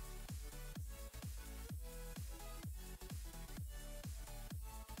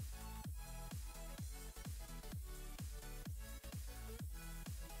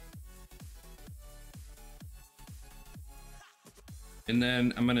 And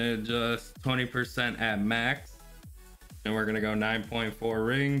then I'm gonna adjust 20% at max, and we're gonna go 9.4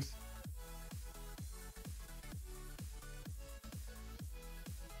 rings.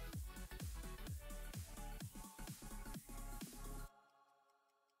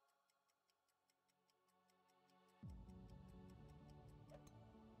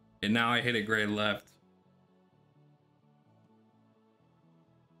 And now I hit a gray left.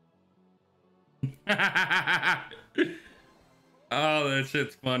 Oh, that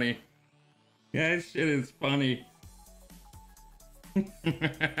shit's funny. Yeah, that shit is funny.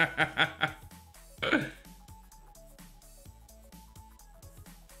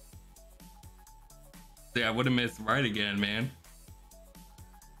 Yeah, I would have missed right again, man.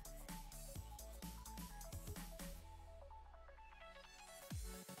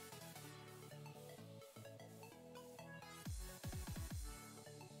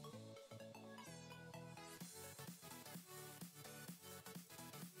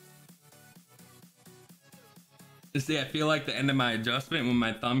 See, I feel like the end of my adjustment, when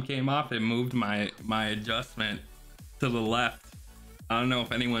my thumb came off, it moved my adjustment to the left. I don't know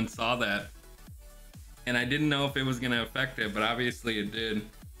if anyone saw that. And I didn't know if it was gonna affect it, but obviously it did.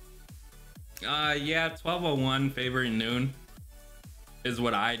 Yeah, 1201 favoring noon is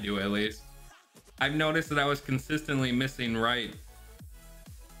what I do, at least. I've noticed that I was consistently missing right,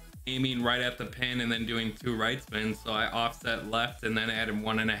 aiming right at the pin and then doing 2 right spins, so I offset left and then added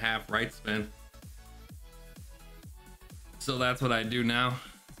 1.5 right spin. So that's what I do now.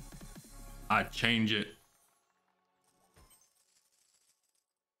 I change it.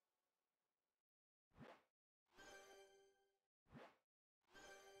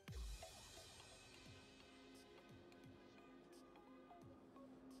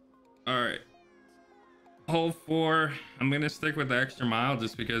 All right. Hole 4. I'm gonna stick with the extra mile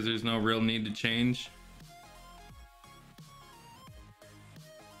just because there's no real need to change.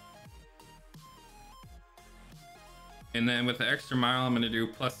 And then with the extra mile, I'm gonna do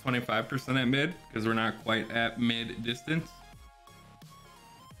plus 25% at mid because we're not quite at mid distance.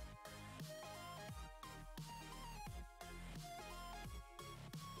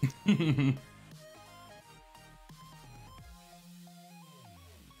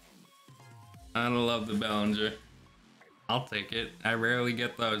 I don't love the Bellinger. I'll take it. I rarely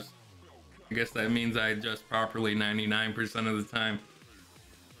get those. I guess that means I adjust properly 99% of the time.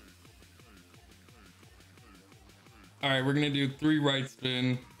 All right, we're gonna do 3 right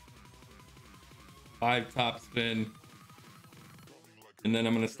spin, 5 top spin, and then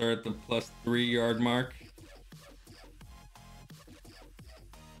I'm gonna start at the plus 3 yard mark.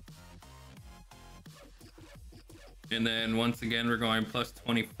 And then once again, we're going plus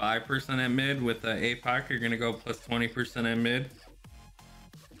 25% at mid. With the APOC, you're gonna go plus 20% at mid.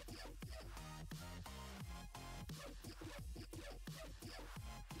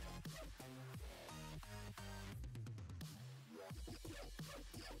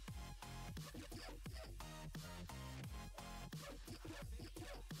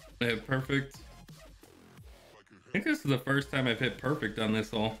 I hit perfect. I think this is the first time I've hit perfect on this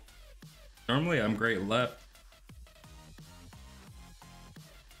hole. Normally I'm great left.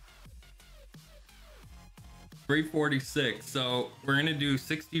 $346. So we're gonna do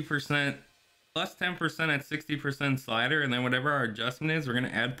 60% plus 10% at 60% slider, and then whatever our adjustment is, we're gonna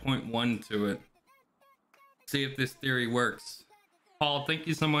add 0.1 to it. See if this theory works. Paul, thank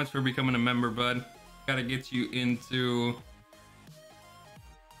you so much for becoming a member, bud. Gotta get you into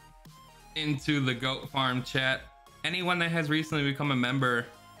the goat farm chat. Anyone that has recently become a member,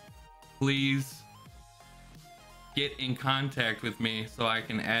 please get in contact with me so I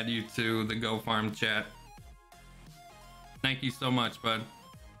can add you to the goat farm chat. Thank you so much, bud.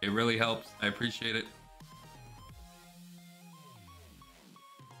 It really helps. I appreciate it.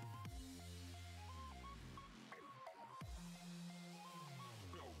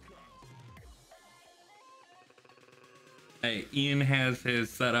 Hey, Ian has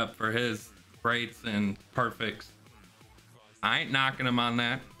his setup for his brights and perfects. I ain't knocking him on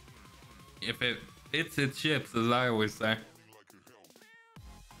that. If it fits, it ships, as I always say.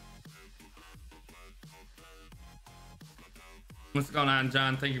 What's going on,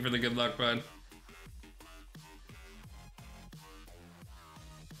 John? Thank you for the good luck, bud.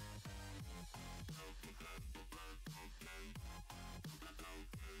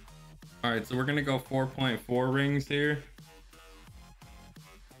 All right, so we're gonna go 4.4 rings here.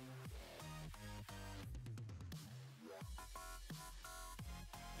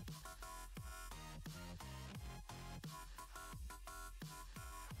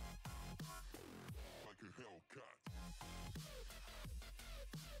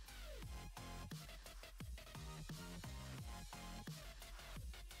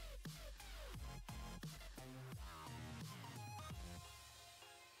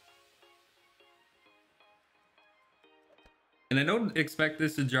 And I don't expect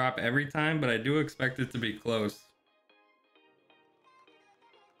this to drop every time, but I do expect it to be close.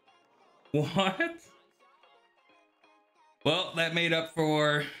 What? Well, that made up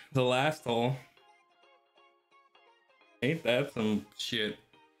for the last hole. Ain't that some shit?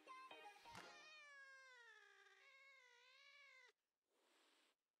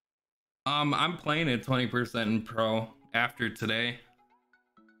 I'm playing at 20% in pro after today.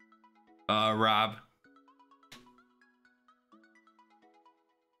 Rob.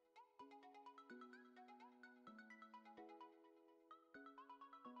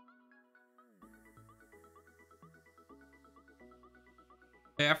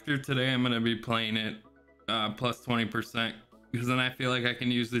 After today, I'm gonna be playing it plus 20% because then I feel like I can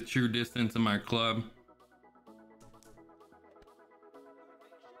use the true distance in my club.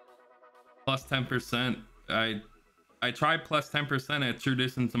 Plus 10%. I tried plus 10% at true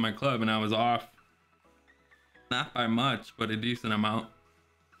distance in my club and I was off. Not by much, but a decent amount.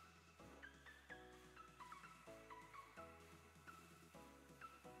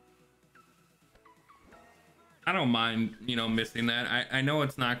 I don't mind, you know, missing that. I know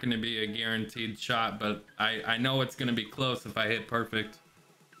it's not going to be a guaranteed shot, but I know it's going to be close if I hit perfect.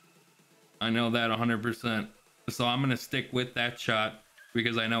 I know that 100%. So I'm going to stick with that shot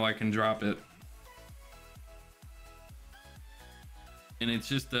because I know I can drop it. And it's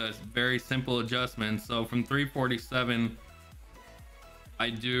just a very simple adjustment. So from 347, I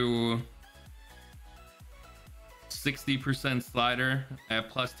do 60% slider at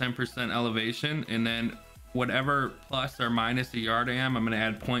plus 10% elevation, and then whatever plus or minus a yard I am, I'm going to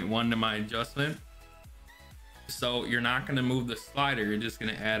add 0.1 to my adjustment. So you're not going to move the slider, you're just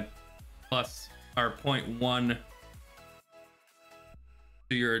going to add plus or 0.1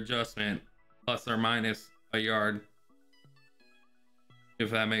 to your adjustment, plus or minus a yard, if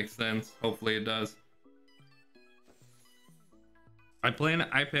that makes sense. Hopefully it does. I play an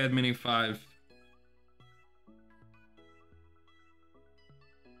iPad mini 5.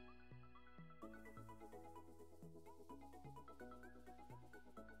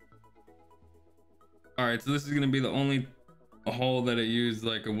 All right, so this is going to be the only hole that I use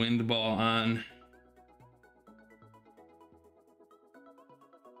like a wind ball on.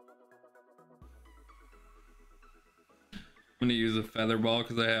 I'm gonna use a feather ball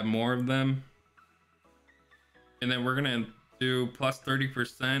because I have more of them. And then we're gonna do plus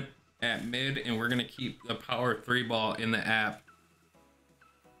 30% at mid, and we're gonna keep the power 3 ball in the app.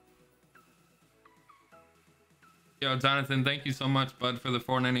 Yo, Jonathan, thank you so much, bud, for the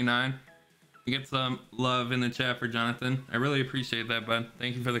 $4.99. You get some love in the chat for Jonathan. I really appreciate that, bud.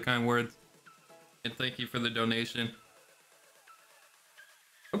 Thank you for the kind words. And thank you for the donation.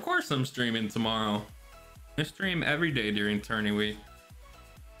 Of course I'm streaming tomorrow. I stream every day during tourney week.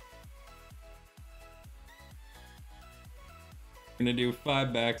 Gonna do 5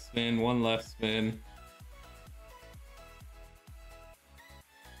 backspin, 1 left spin.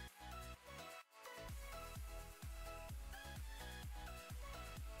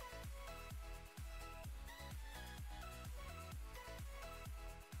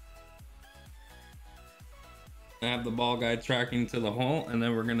 I have the ball guide tracking to the hole, and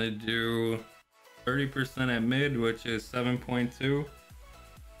then we're gonna do 30% at mid, which is 7.2.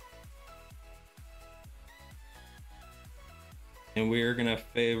 And we are gonna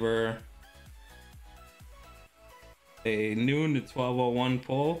favor a noon to 12:01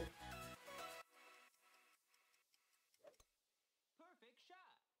 pull.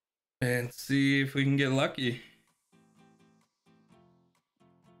 And see if we can get lucky.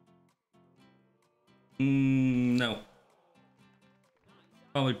 No.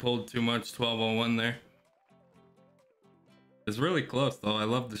 Probably pulled too much 12:01 there. It's really close though. I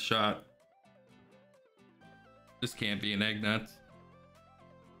love the shot. This can't be an egg nuts.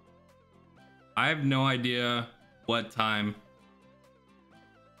 I have no idea what time.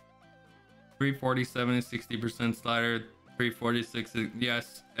 347 is 60% slider. 346 is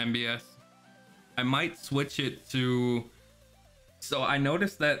yes, MBS. I might switch it to. So I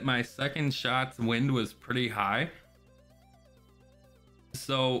noticed that my second shot's wind was pretty high.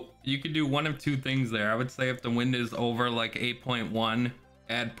 So you could do one of two things there. I would say if the wind is over like 8.1,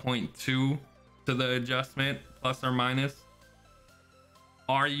 add 0.2 to the adjustment, plus or minus.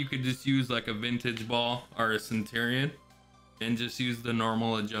 Or you could just use like a vintage ball or a Centurion and just use the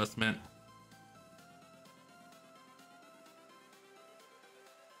normal adjustment.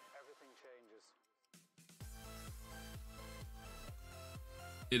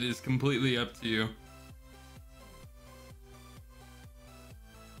 It is completely up to you.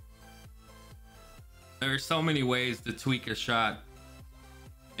 There are so many ways to tweak a shot,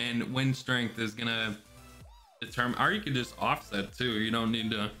 and wind strength is gonna determine, or you could just offset too. You don't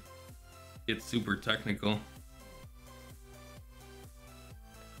need to get super technical.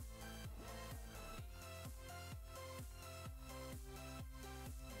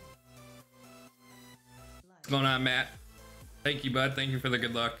 What's going on, Matt? Thank you, bud. Thank you for the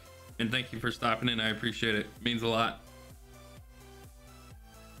good luck, and thank you for stopping in. I appreciate it. It means a lot.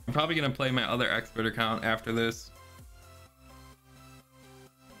 I'm probably gonna play my other expert account after this.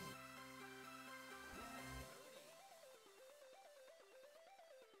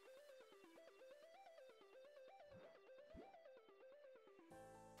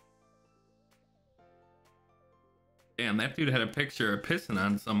 Damn, that dude had a picture of pissing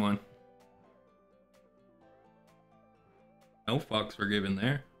on someone. No fucks were given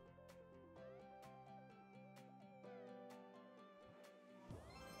there.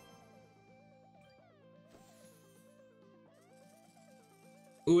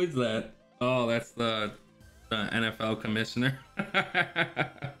 Who is that? Oh, that's the NFL commissioner.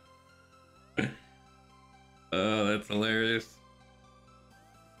 Oh, that's hilarious.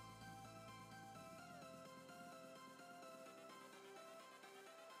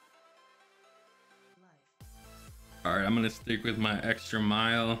 All right, I'm gonna stick with my extra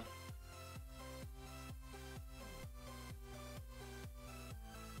mile.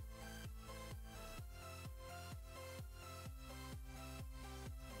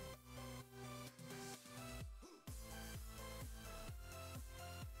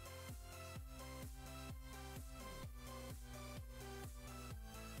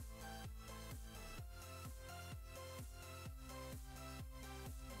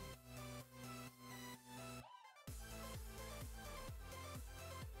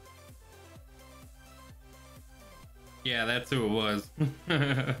 Yeah, that's who it was.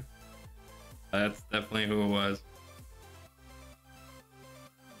 That's definitely who it was.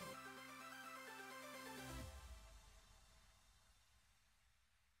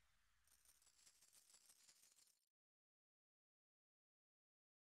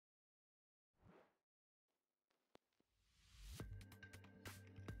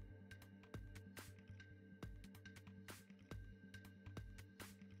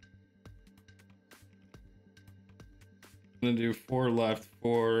 I'm gonna do 4 left,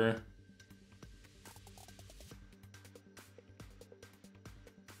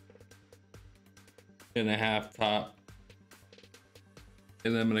 4.5 top.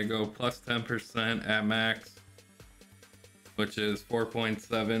 And then I'm gonna go plus 10% at max, which is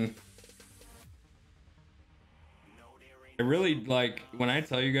 4.7. I really like when I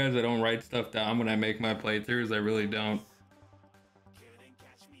tell you guys I don't write stuff down when I make my playthroughs. I really don't.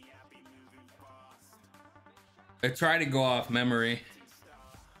 I try to go off memory.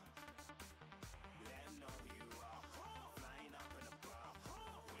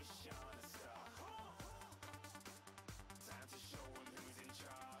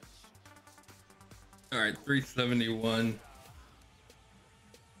 All right, 371. I'm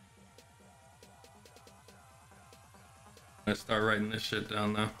gonna start writing this shit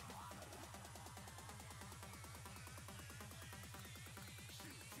down now.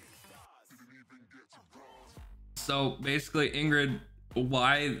 So basically, Ingrid,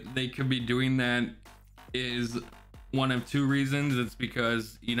 why they could be doing that is one of two reasons. It's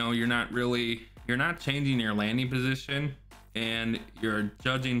because, you know, you're not changing your landing position and you're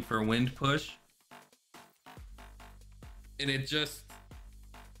judging for wind push. And it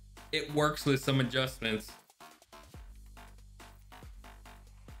works with some adjustments.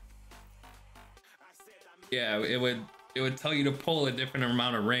 Yeah, it would tell you to pull a different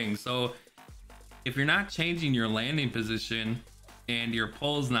amount of rings. So if you're not changing your landing position and your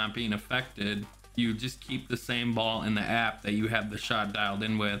pull's not being affected, you just keep the same ball in the app that you have the shot dialed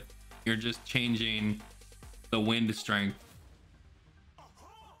in with. You're just changing the wind strength.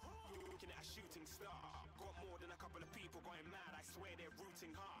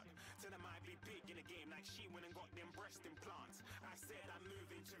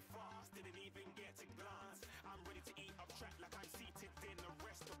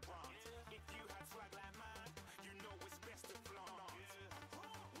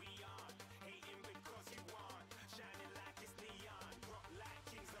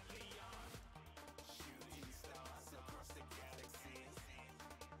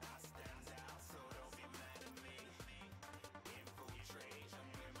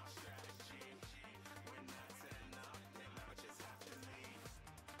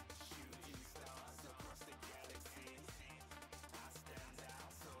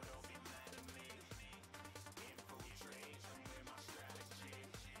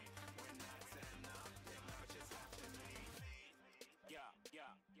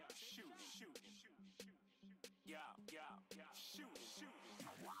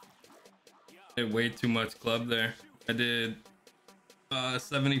 I did way too much club there. I did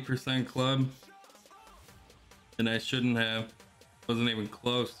 70% club, and I shouldn't have. Wasn't even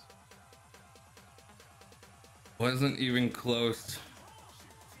close. Wasn't even close.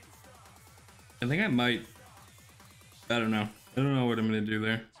 I think I might. I don't know. I don't know what I'm gonna do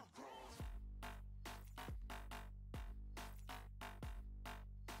there.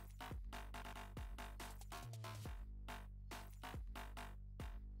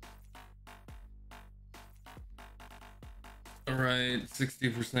 All right,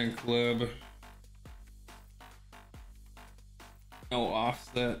 60% club. No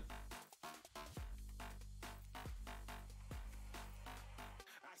offset.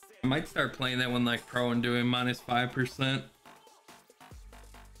 I might start playing that one like pro and doing -5%.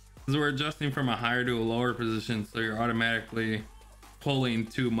 Because we're adjusting from a higher to a lower position, so you're automatically pulling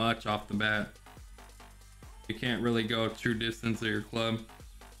too much off the bat. You can't really go true distance of your club.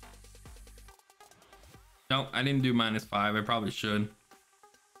 Nope, I didn't do -5. I probably should.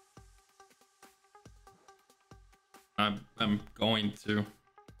 I'm going to.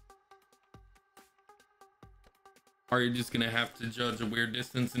 Or you're just gonna have to judge a weird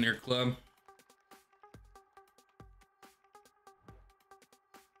distance in your club.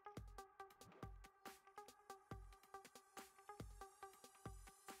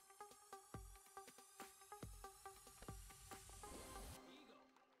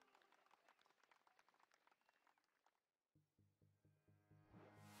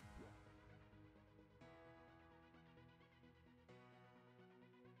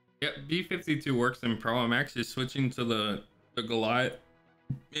 Yep, B52 works in pro. I'm actually switching to the Goliath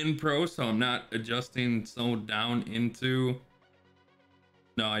in pro, so I'm not adjusting so down into.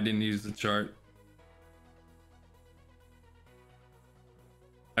 No, I didn't use the chart.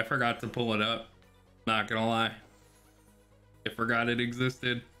 I forgot to pull it up. Not gonna lie. I forgot it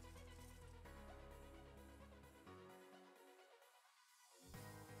existed.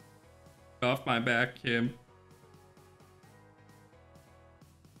 Off my back, Kim.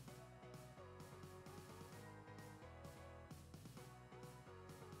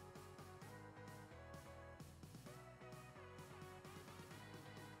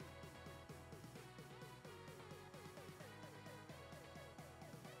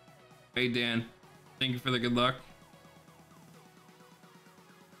 Hey Dan, thank you for the good luck.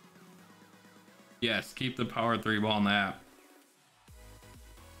 Yes, keep the power 3 ball in the app.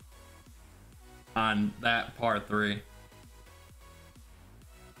 On that par 3.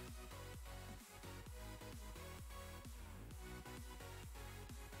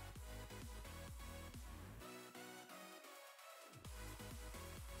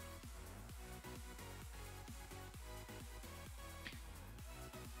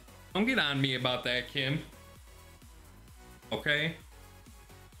 Don't get on me about that, Kim. Okay?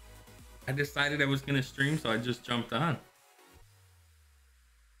 I decided I was gonna stream, so I just jumped on.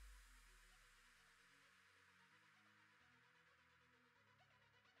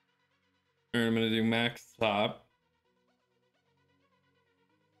 Alright, I'm gonna do max top.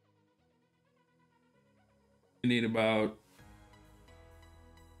 You need about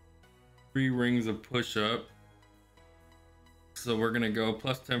 3 rings of push-up. So we're gonna go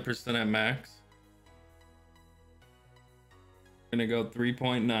plus 10% at max. Gonna go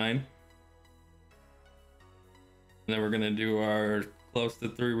 3.9. And then we're gonna do our close to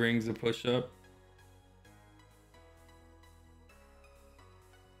 3 rings of push-up.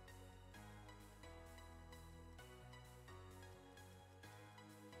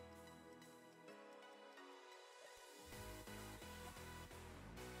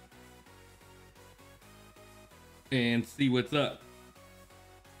 And see what's up.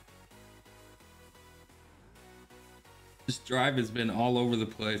 This drive has been all over the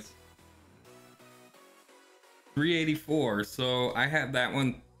place. 384, so I have that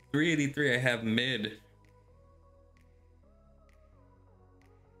one. 383 I have mid.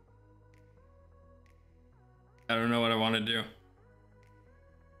 I don't know what I want to do.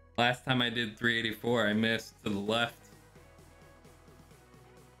 Last time I did 384 I missed to the left.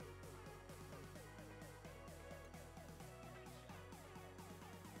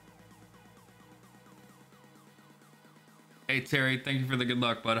 Hey Terry, thank you for the good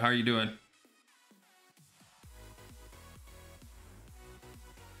luck, bud. How are you doing?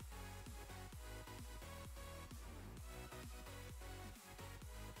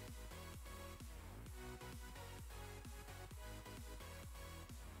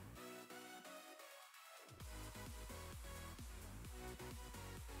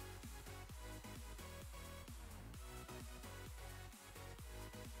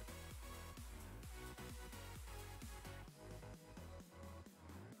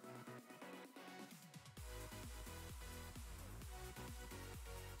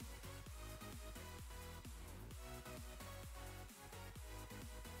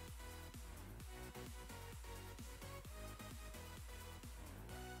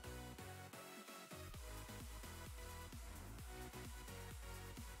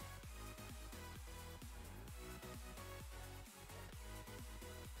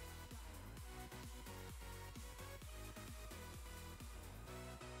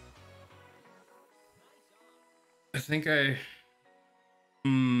 I think so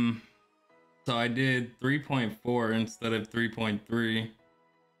I did 3.4 instead of 3.3.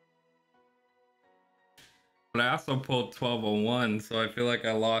 But I also pulled 1201, so I feel like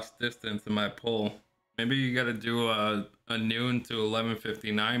I lost distance in my pull. Maybe you got to do a noon to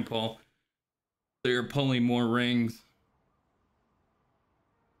 11:59 pull, so you're pulling more rings.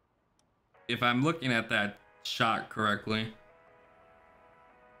 If I'm looking at that shot correctly.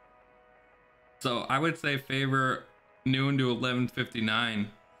 So I would say favor noon to 11:59,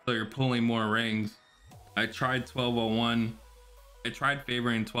 so you're pulling more rings. I tried 1201. I tried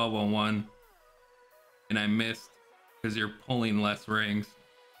favoring 1201, and I missed because you're pulling less rings.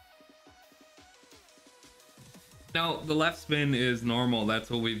 No, the left spin is normal. That's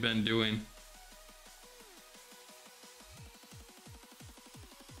what we've been doing.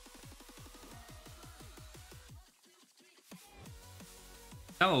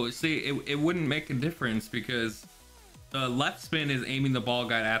 No, see, it wouldn't make a difference because the left spin is aiming the ball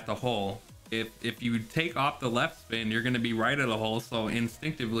guide at the hole. If you take off the left spin, you're going to be right at the hole, so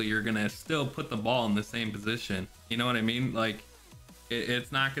instinctively you're going to still put the ball in the same position. You know what I mean? Like,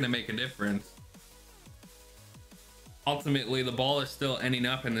 It's not going to make a difference. Ultimately, the ball is still ending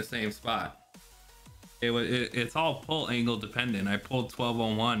up in the same spot. It's all pull angle dependent. I pulled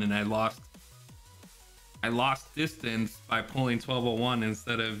 1201 and I lost distance by pulling 1201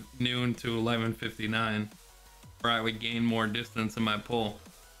 instead of noon to 11:59, where I would gain more distance in my pull.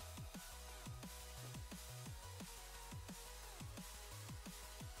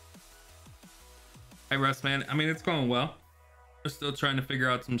 Hey Russ, man. I mean, it's going well. We're still trying to figure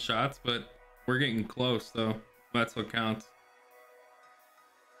out some shots, but we're getting close, so that's what counts.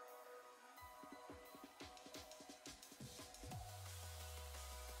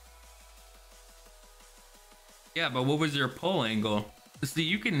 Yeah, but what was your pull angle? See,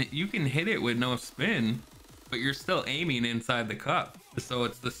 you can hit it with no spin, but you're still aiming inside the cup, so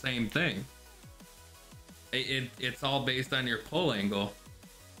it's the same thing. It's all based on your pull angle.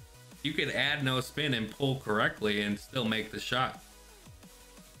 You could add no spin and pull correctly and still make the shot.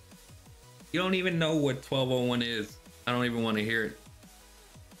 You don't even know what 1201 is. I don't even want to hear it.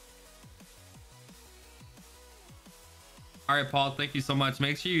 All right, Paul, thank you so much.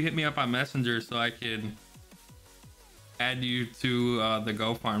 Make sure you hit me up on Messenger so I can add you to the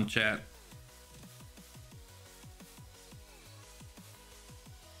Go Farm chat.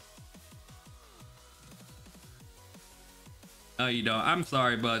 No, you don't. I'm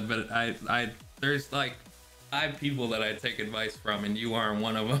sorry, bud, but I there's like 5 people that I take advice from, and you aren't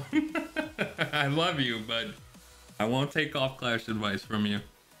one of them. I love you, but I won't take off Clash advice from you.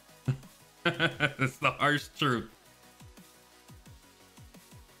 It's the harsh truth.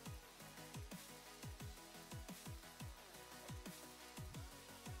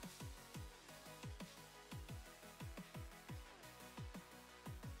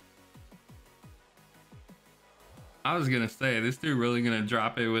 I was gonna say, this dude really gonna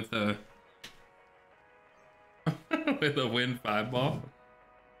drop it with a with a win 5 ball.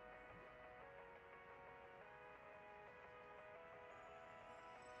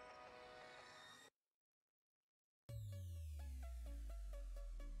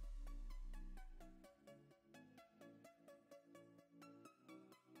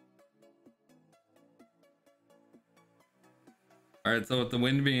 All right, so with the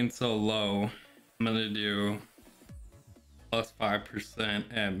wind being so low, I'm gonna do plus 5%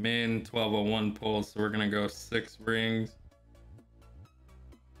 at min, 1201 pull, so we're gonna go 6 rings.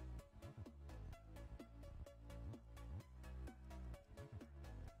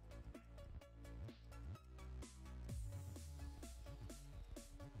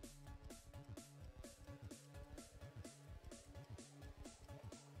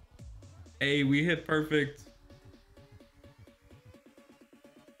 Hey, we hit perfect.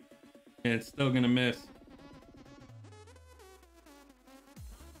 And it's still gonna miss.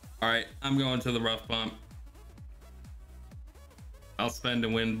 All right, I'm going to the rough bump. I'll spend a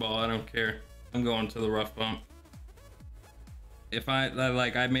wind ball, I don't care. I'm going to the rough bump. If I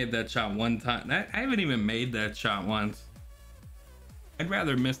made that shot one time. I haven't even made that shot once. I'd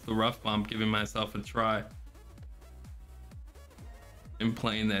rather miss the rough bump, giving myself a try, than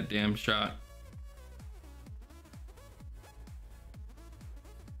playing that damn shot.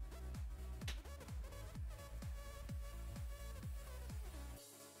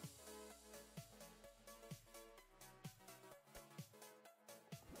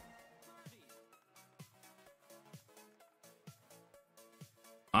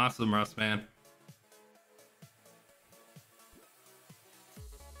 Awesome, Russ, man.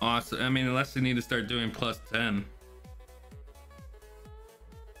 Awesome. I mean, unless you need to start doing plus 10.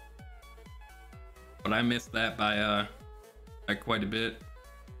 But I missed that by quite a bit.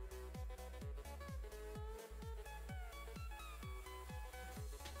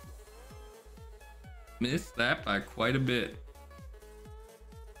 Missed that by quite a bit.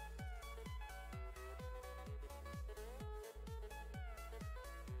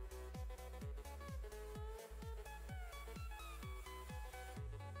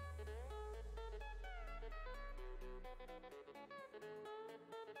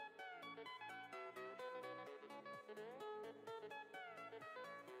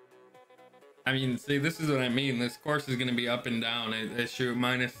 I mean, see, this is what I mean. This course is going to be up and down. I shoot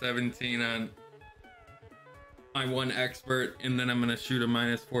minus 17 on my one expert, and then I'm going to shoot a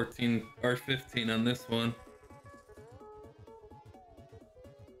minus 14 or 15 on this one.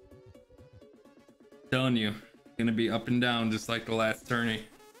 Telling you, it's going to be up and down just like the last tourney.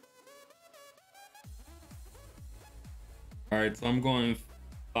 All right, so I'm going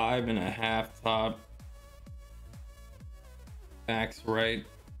 5.5 top, max right.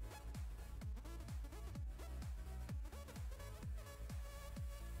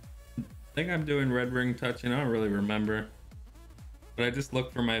 I think I'm doing red ring touching. I don't really remember. but I just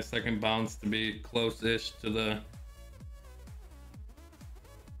look for my second bounce to be close-ish to the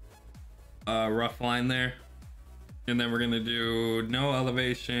rough line there. And then we're gonna do no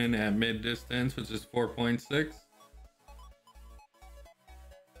elevation at mid distance, which is 4.6.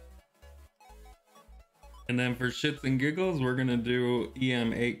 And then for shits and giggles, we're gonna do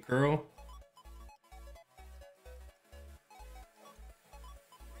EM8 curl.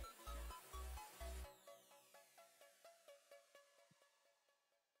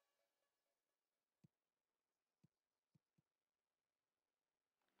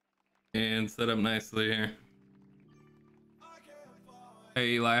 And set up nicely here.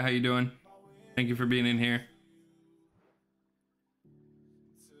 Hey Eli, how you doing? Thank you for being in here.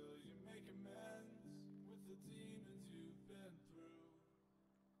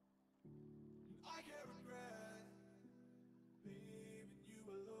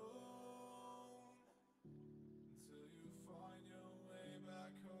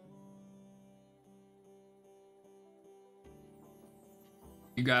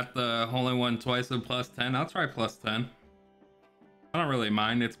 You got the hole in one twice with plus 10. I'll try plus 10. I don't really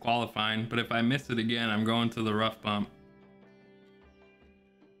mind, it's qualifying, but if I miss it again, I'm going to the rough bump.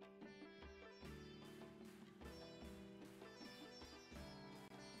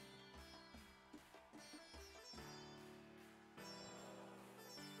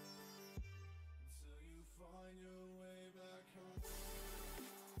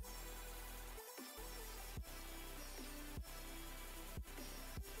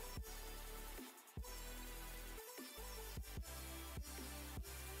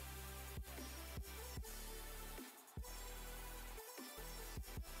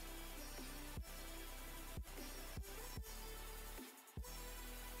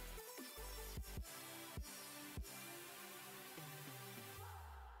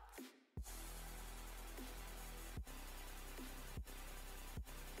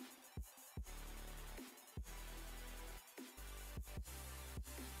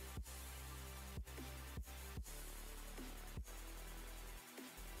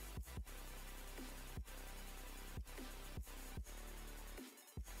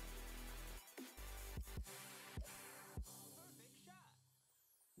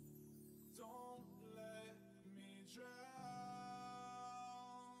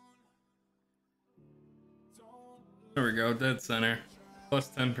 There we go, dead center. Plus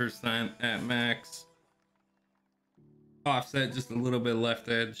 10% at max. Offset just a little bit left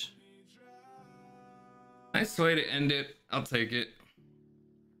edge. Nice way to end it. I'll take it.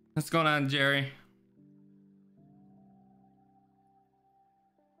 What's going on, Jerry?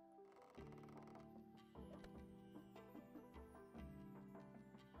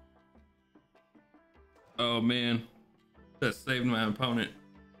 Oh man, just saved my opponent.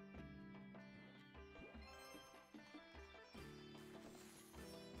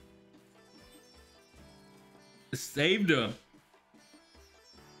 Saved him.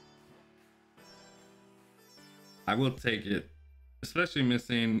 I will take it, especially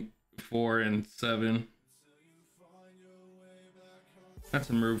missing 4 and 7. That's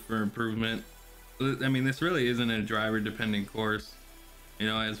some room for improvement. I mean, this really isn't a driver dependent course, you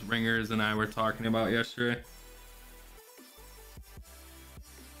know, as Ringers and I were talking about yesterday.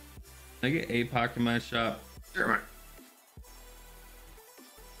 I get APOC in my shop.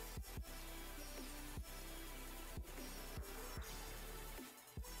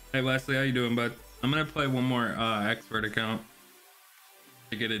 Hey Wesley, how you doing, bud? I'm gonna play one more expert account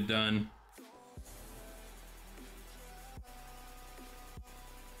to get it done.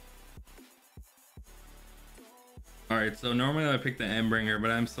 Alright, so normally I pick the Endbringer, but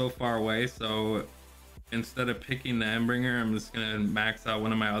I'm so far away, so instead of picking the Endbringer, I'm just gonna max out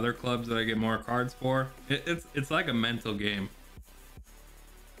one of my other clubs that I get more cards for. It's like a mental game.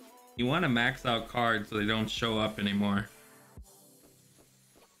 You want to max out cards so they don't show up anymore.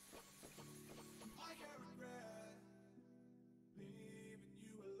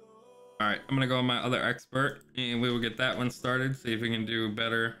 Alright, I'm gonna go on my other expert and we will get that one started, see if we can do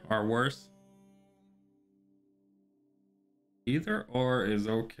better or worse. Either or is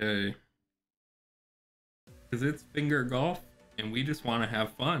okay. Because it's finger golf and we just want to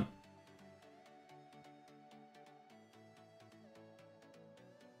have fun.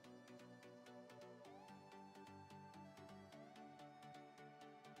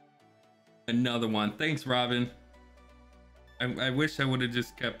 Another one. Thanks, Robin. I wish I would have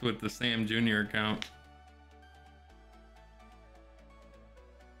just kept with the Sam Jr. account.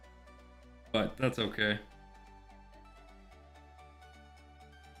 But that's okay.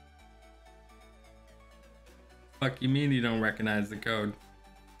 Fuck you mean you don't recognize the code?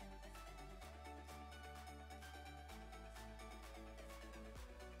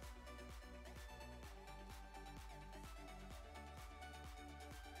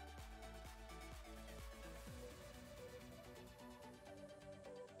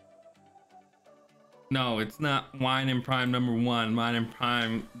 No, it's not Wine and Prime number one. Wine and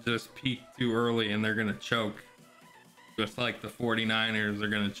Prime just peaked too early and they're gonna choke. Just like the 49ers are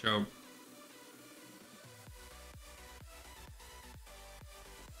gonna choke.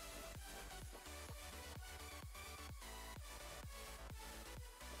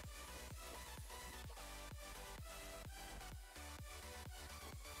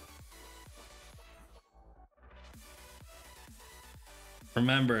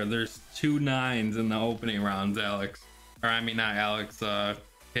 Remember, there's 2 9s in the opening rounds, Alex. Or I mean, not Alex,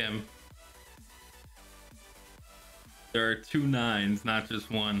 Kim. There are 2 9s, not just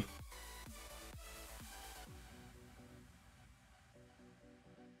one.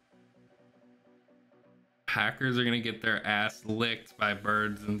 Packers are gonna get their ass licked by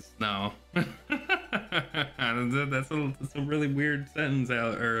birds and snow. that's a really weird sentence,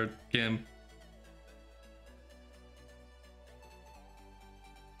 Kim.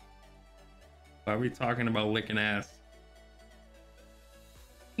 Why are we talking about licking ass?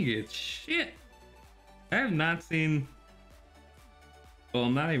 You get shit. I have not seen. Well,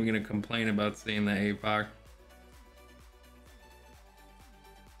 I'm not even gonna complain about seeing the APOC.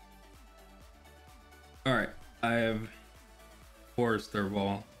 All right, I have Forrester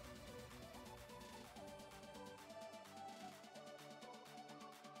Ball.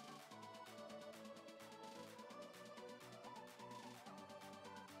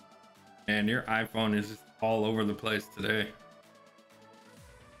 And your iPhone is just all over the place today.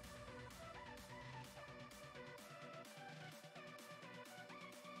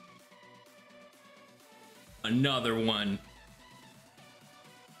 Another one.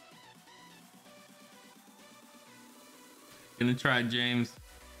 Gonna try James.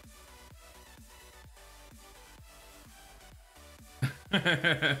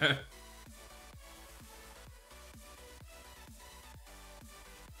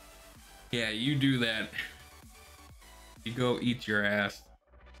 Yeah, you do that. You go eat your ass.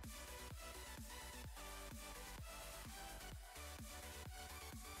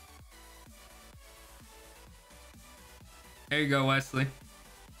 There you go, Wesley.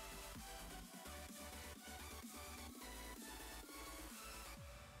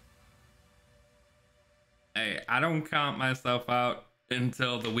 Hey, I don't count myself out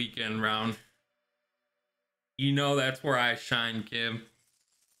until the weekend round. You know that's where I shine, Kim.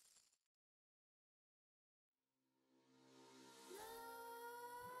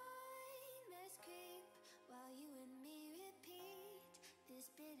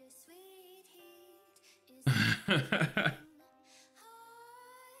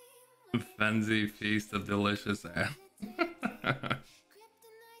 Fenzl feast of delicious ass.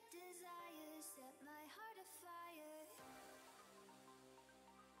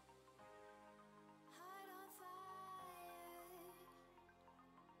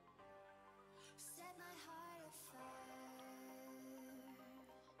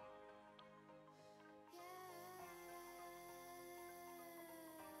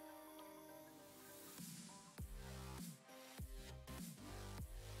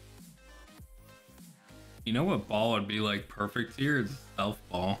 You know what ball would be like perfect here is self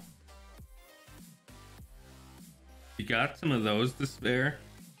ball. You got some of those to spare.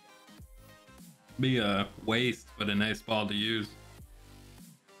 Be a waste, but a nice ball to use.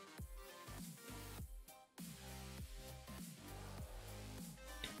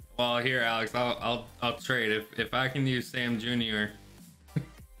 Well, here, Alex, I'll trade. If I can use Sam Jr.,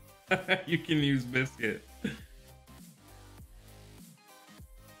 you can use Biscuit.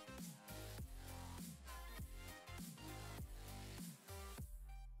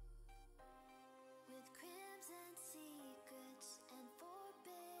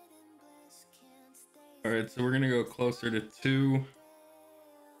 All right, so we're gonna go closer to 2.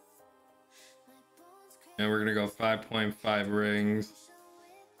 And we're gonna go 5.5 rings.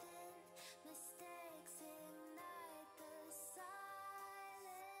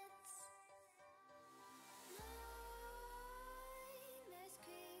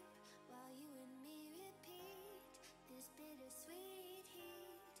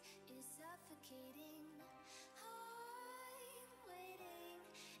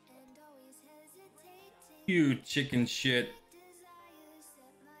 You chicken shit.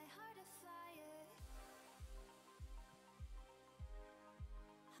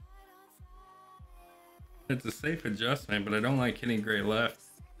 It's a safe adjustment, but I don't like hitting great left.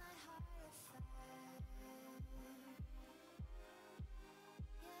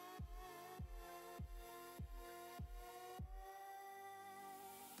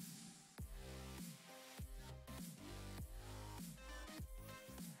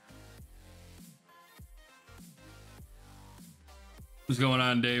 What's going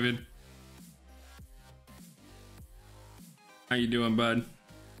on, David? How you doing, bud?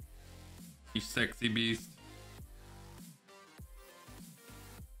 You sexy beast.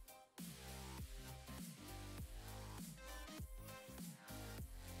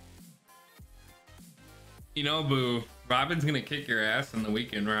 You know, Boo, Robin's gonna kick your ass in the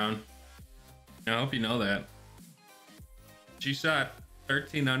weekend round. I hope you know that. She shot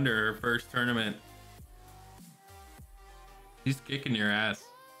 13 under her first tournament. She's kicking your ass.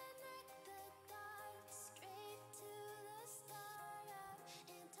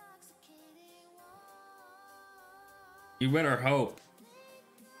 You better hope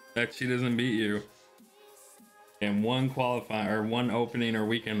that she doesn't beat you in one qualifying or one opening or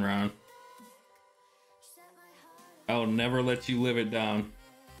weekend round. I'll never let you live it down.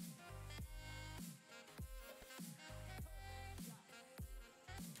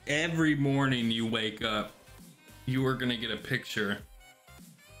 Every morning you wake up, you are gonna get a picture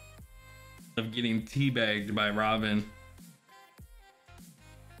of getting teabagged by Robin.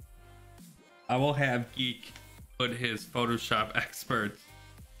 I will have Geek put his Photoshop expert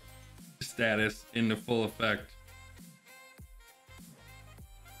status into full effect.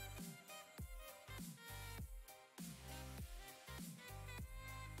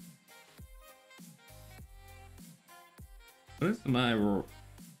 What is my rule?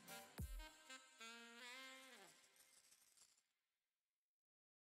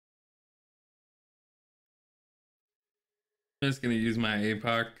 I'm just gonna use my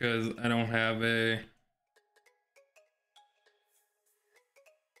APOC because I don't have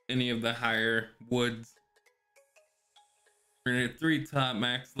any of the higher woods. We're gonna hit 3 top,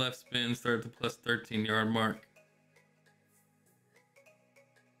 max left spin, start at the plus 13 yard mark.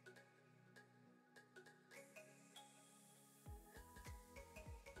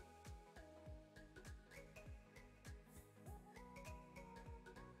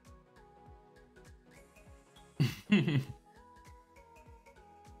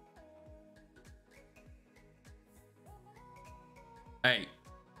 Hey.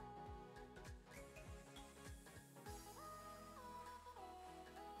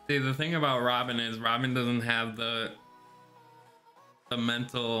 See, the thing about Robin is Robin doesn't have the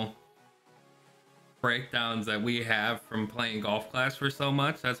mental breakdowns that we have from playing golf class for so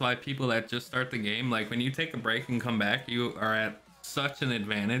much. That's why people that just start the game, like when you take a break and come back, you are at such an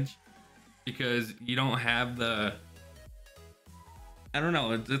advantage because you don't have the, I don't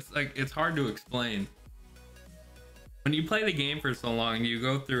know, it's like, it's hard to explain. When you play the game for so long, you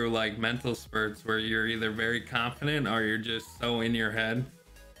go through like mental spurts where you're either very confident or you're just so in your head.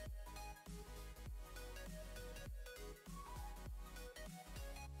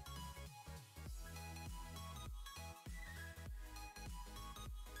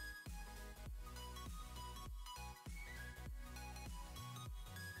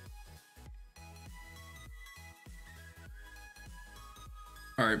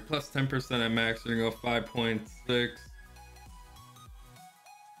 All right, plus 10% at max. We're gonna go 5.6.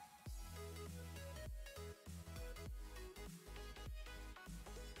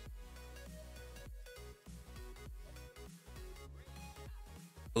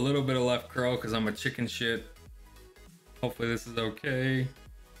 A little bit of left curl because I'm a chicken shit. Hopefully this is okay.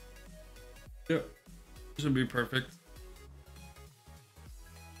 Yep, should be perfect.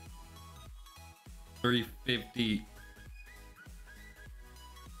 350.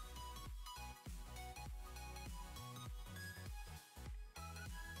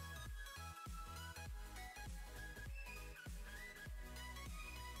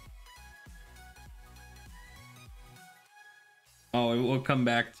 Oh, it will come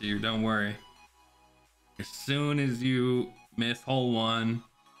back to you, don't worry. As soon as you miss hole 1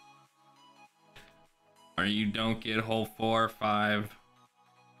 or you don't get hole 4 or 5,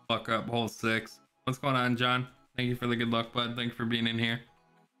 fuck up hole 6. What's going on, John? Thank you for the good luck, bud. Thank you for being in here.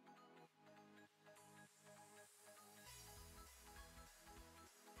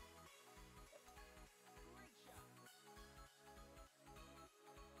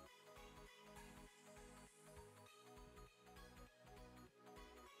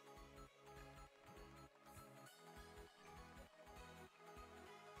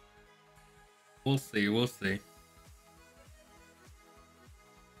 We'll see, we'll see.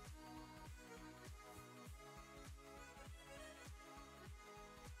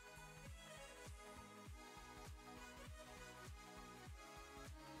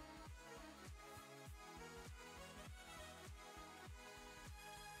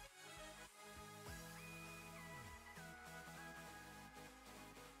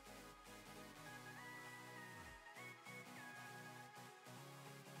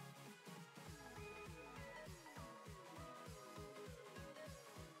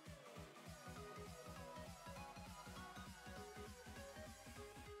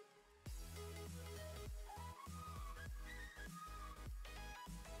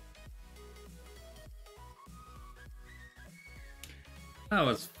 That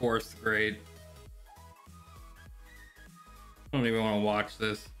was fourth grade. I don't even want to watch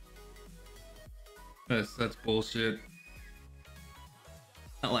this. That's such bullshit.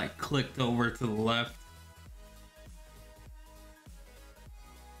 I like clicked over to the left.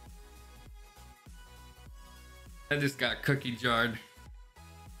 I just got cookie jarred.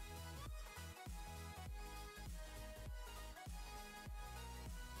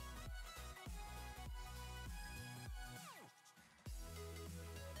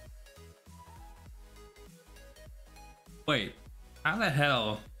 Wait, how the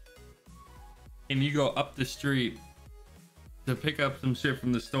hell can you go up the street to pick up some shit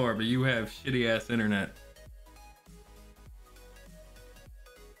from the store, but you have shitty ass internet?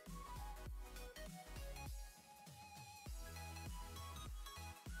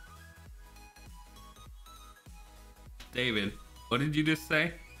 David, what did you just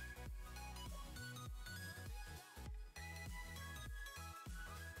say?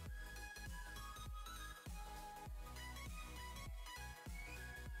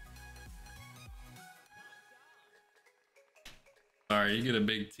 Sorry, you get a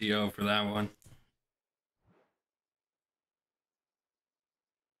big TO for that one.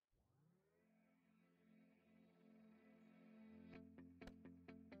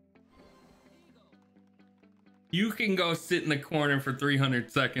 You can go sit in the corner for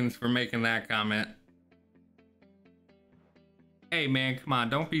 300 seconds for making that comment. Hey man, come on,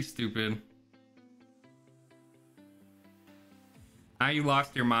 don't be stupid. Now you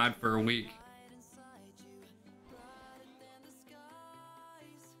lost your mod for a week.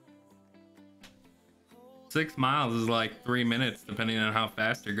 Six miles is like 3 minutes, depending on how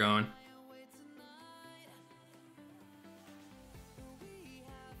fast you're going.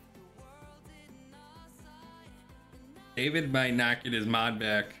 David might not get his mod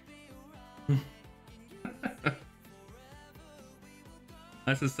back.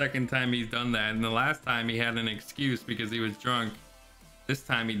 That's the second time he's done that, and the last time he had an excuse because he was drunk. This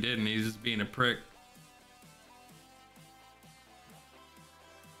time he didn't, he's just being a prick.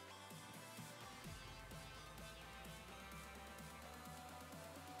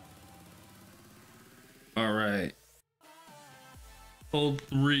 All right. Hold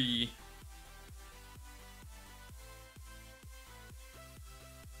 3.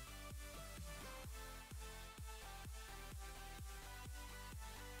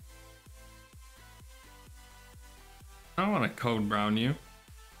 I don't want to code brown you.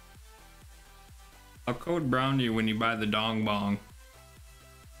 I'll code brown you when you buy the dong bong.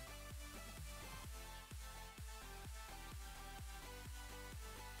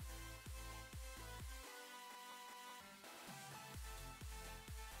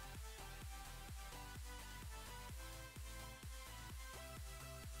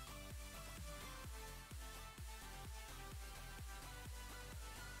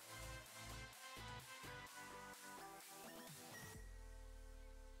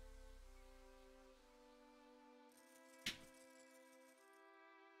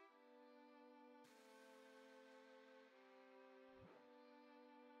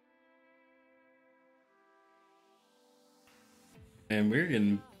 And we're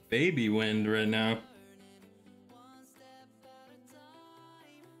getting baby wind right now.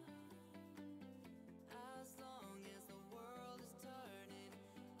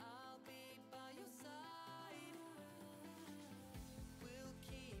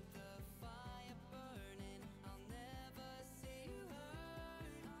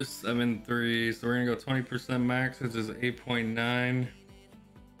 Just 7.3, so we're gonna go 20% max, which is 8.9.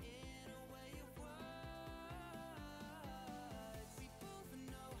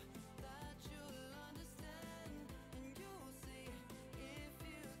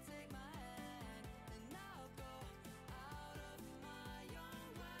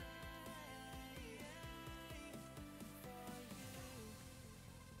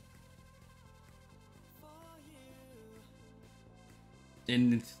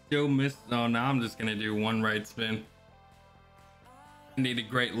 And it still missed. Oh, now I'm just gonna do one right spin. I need a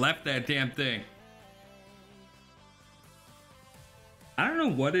great left that damn thing. I don't know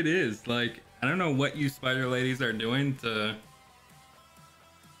what it is. Like, I don't know what you spider ladies are doing to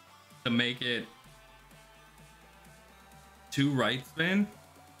make it 2 right spin,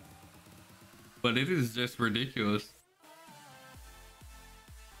 but it is just ridiculous.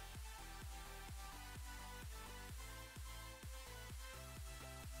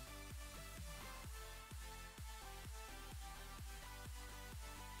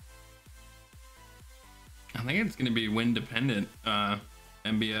 I think it's gonna be wind dependent,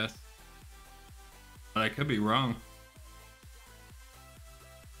 MBS, but I could be wrong.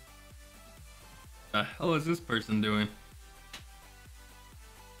 The hell is this person doing?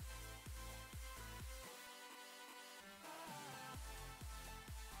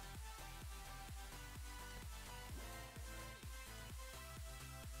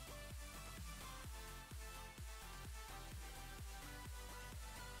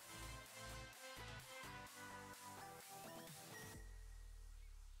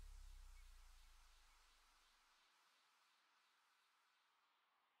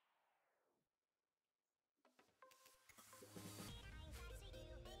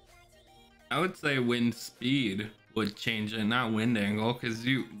 I would say wind speed would change it, not wind angle, because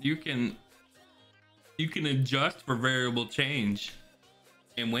you can adjust for variable change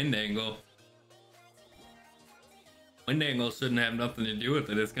in wind angle. Wind angle shouldn't have nothing to do with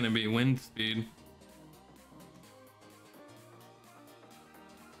it. It's gonna be wind speed.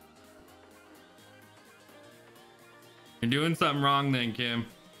 You're doing something wrong then, Kim.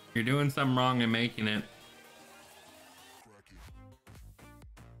 You're doing something wrong in making it.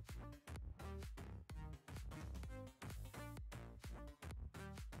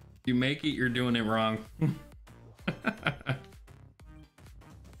 If you make it, you're doing it wrong.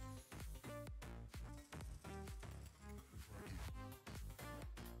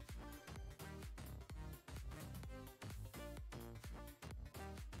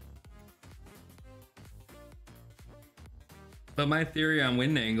 But my theory on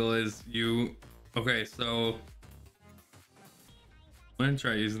wind angle is okay, so I'm gonna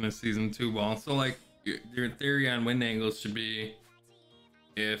try using a season 2 ball. So like your theory on wind angles should be,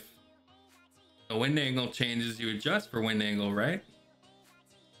 if the wind angle changes, you adjust for wind angle, right?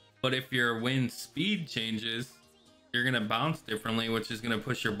 But if your wind speed changes, you're gonna bounce differently, which is gonna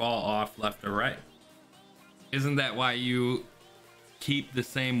push your ball off left or right. Isn't that why you keep the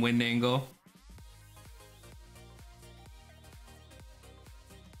same wind angle?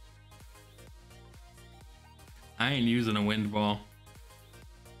 I ain't using a wind ball.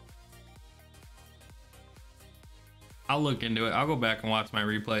 I'll look into it. I'll go back and watch my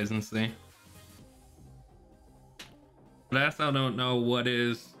replays and see. But I also don't know what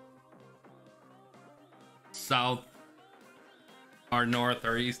is south or north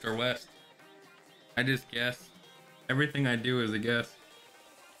or east or west. I just guess. Everything I do is a guess.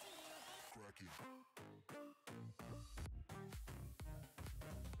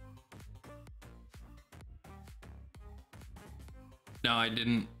 No, I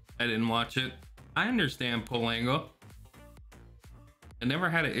didn't watch it. I understand pull angle. I never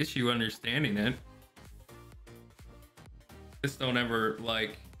had an issue understanding it. Just don't ever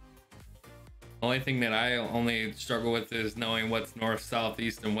like. The only thing that I only struggle with is knowing what's north, south,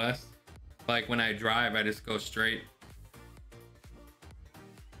 east, and west. Like when I drive, I just go straight.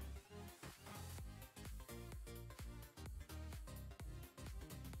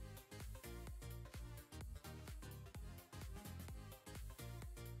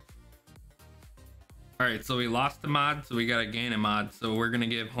 All right, so we lost the mod, so we gotta gain a mod. So we're gonna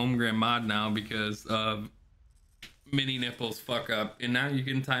give Holmgren mod now because of mini nipples fuck up, and now you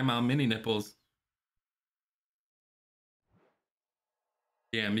can time out mini nipples.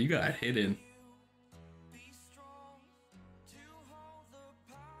 Damn, you got hidden.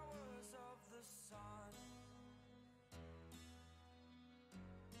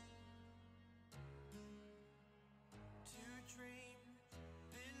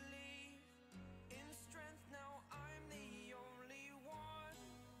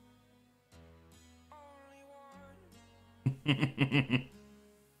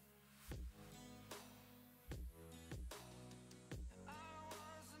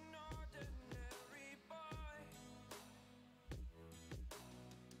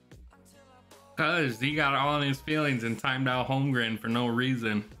 Cause he got all in his feelings and timed out Holmgren for no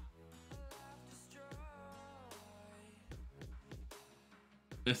reason.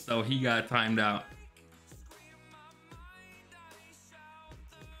 Just so he got timed out.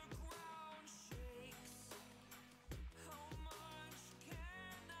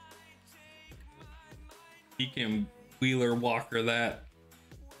 He can Wheeler Walker that.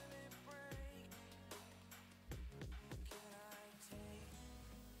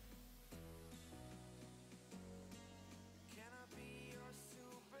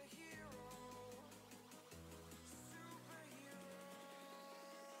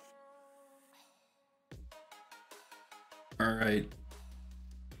 All right,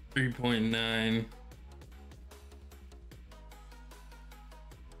 3.9.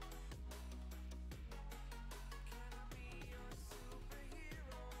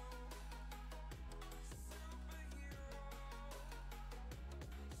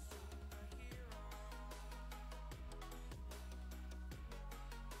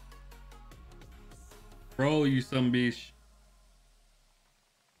 Roll, you some bitch.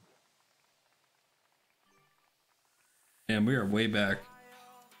 Damn, we are way back.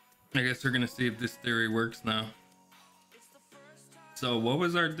 I guess we're gonna see if this theory works now. So what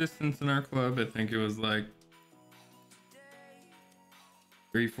was our distance in our club? I think it was like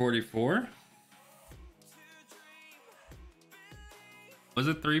 344. Was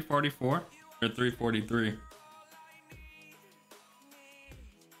it 344 or 343?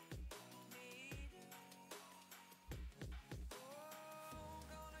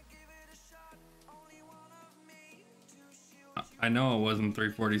 I know it wasn't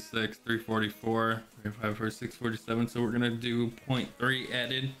 346, 344, 354, 647. So we're gonna do 0.3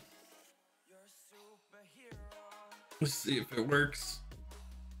 added. Let's see if it works.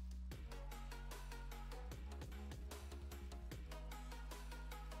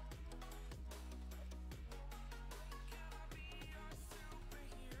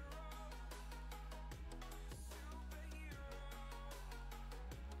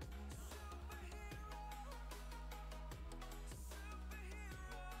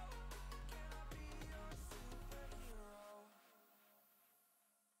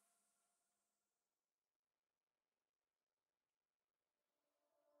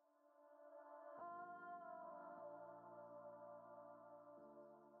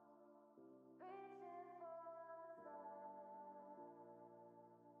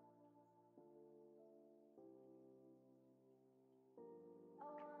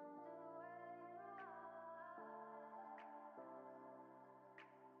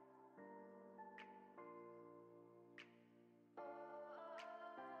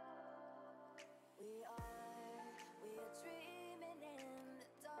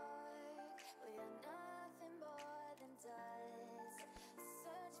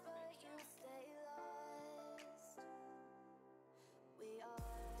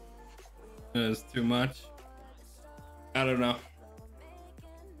 It's too much. I don't know.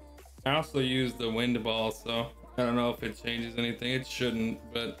 I also use the wind ball, so I don't know if it changes anything. It shouldn't,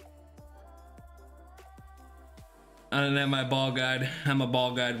 but other than my ball guide, I'm a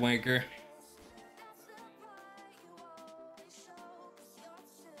ball guide wanker.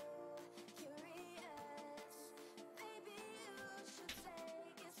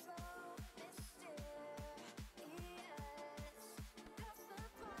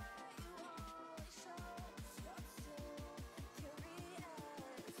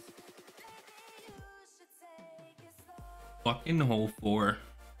 Fucking hole 4.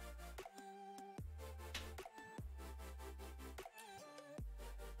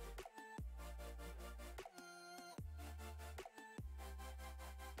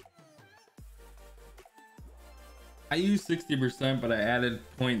 I use 60%, but I added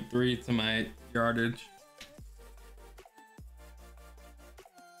 0.3 to my yardage.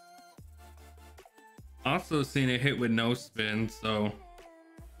 Also seen it hit with no spin, so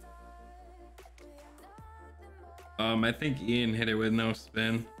I think Ian hit it with no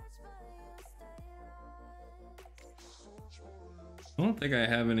spin. I don't think I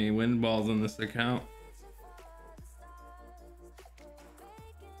have any wind balls in this account.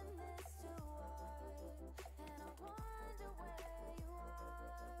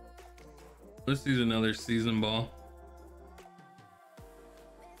 Let's use another season ball.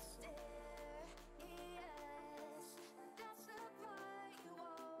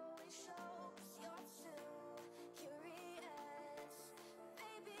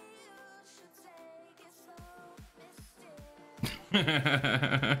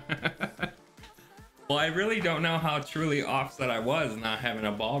 Well, I really don't know how truly offset I was not having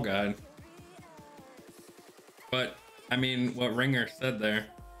a ball guide. But, I mean, what Ringer said there.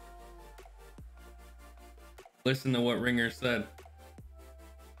 Listen to what Ringer said.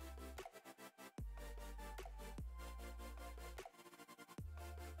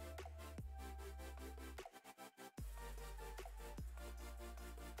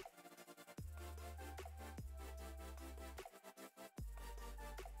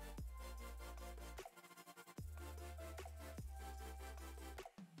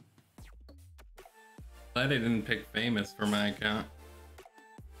 Glad I didn't pick famous for my account.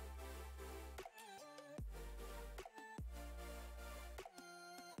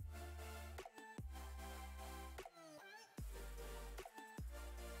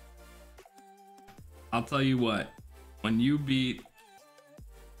 I'll tell you what, when you beat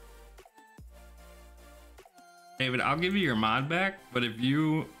David, I'll give you your mod back, but if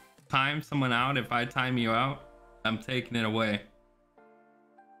you time someone out, if I time you out, I'm taking it away.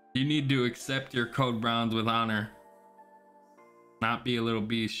 You need to accept your code browns with honor, not be a little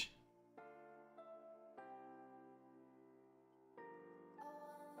beesh.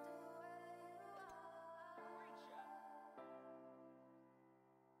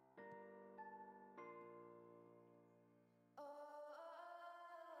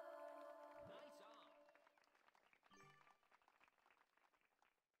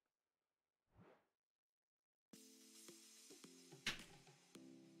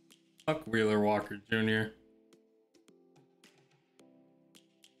 Fuck Wheeler Walker Jr.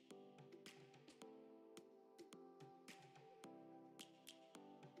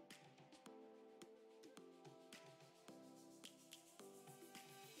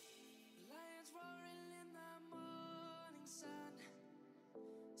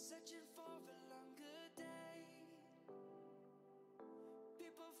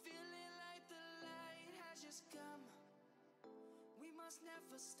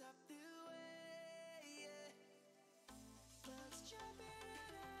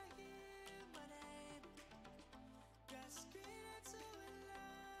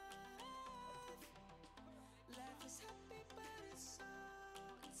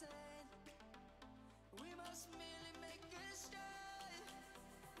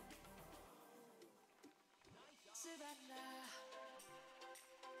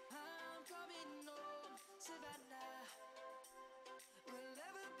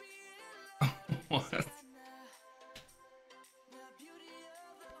 What?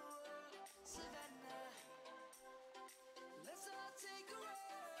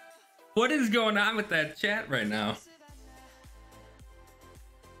 What is going on with that chat right now?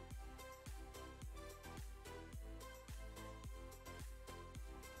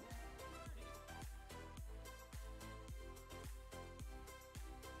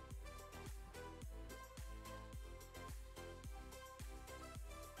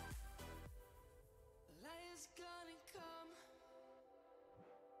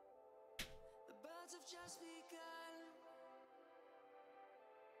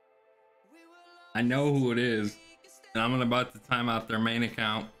 I know who it is, and I'm about to time out their main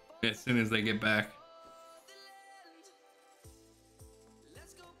account as soon as they get back.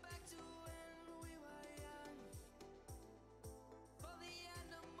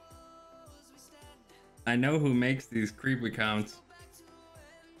 I know who makes these creep accounts.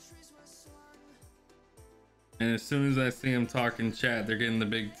 And as soon as I see them talk in chat, they're getting the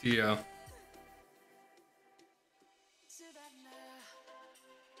big TO.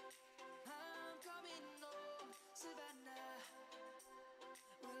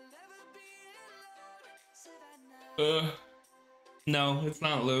 No, it's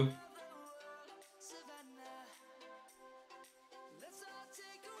not Lou.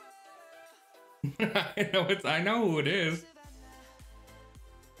 I know who it is.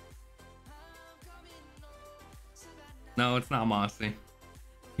 No, it's not Mossy.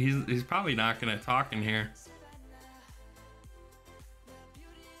 He's probably not gonna talk in here.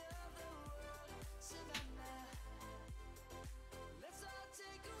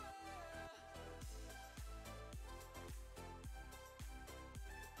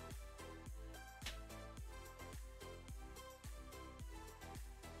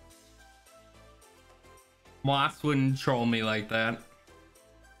 Moss wouldn't troll me like that.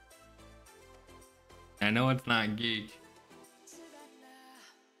 I know it's not Geek.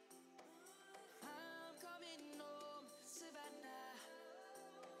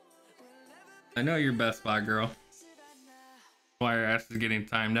 I know you're Best Buy girl. Why your ass is getting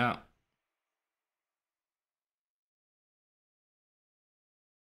timed out.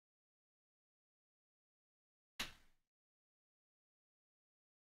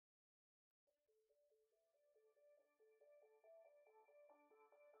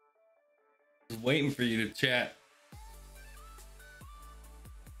 Just waiting for you to chat.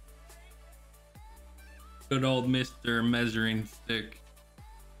 Good old Mr. Measuring Stick.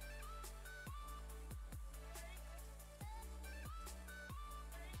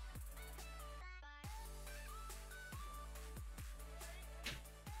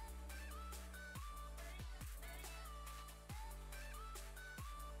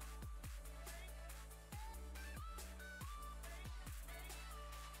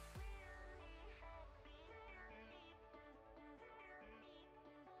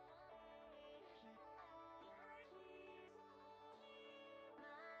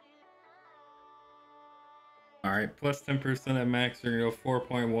 All right, plus 10% at max. You're gonna go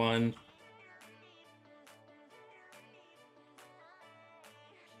 4.1.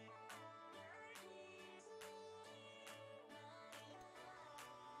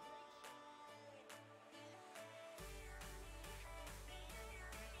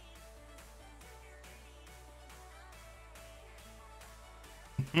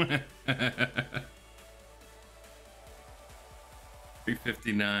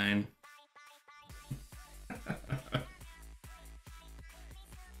 $359.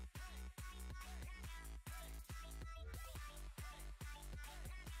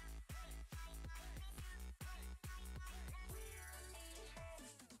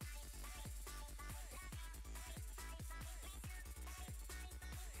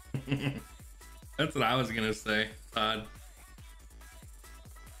 That's what I was gonna say, Todd.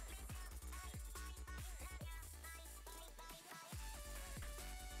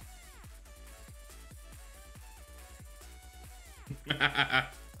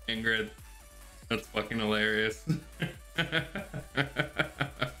 Ingrid, that's fucking hilarious.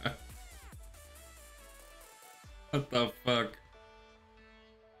 What the fuck?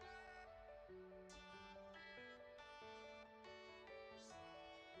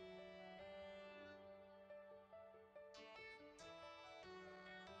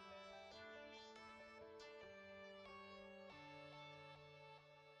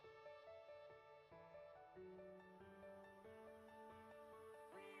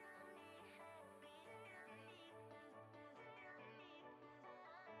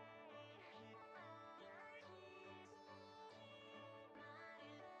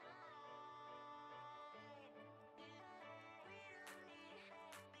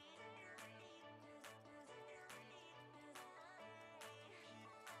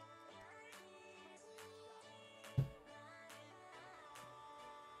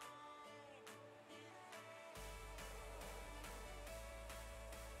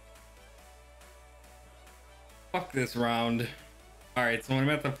 Fuck this round. All right, so when I'm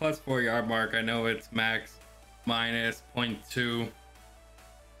at the plus 4 yard mark, I know it's max minus 0.2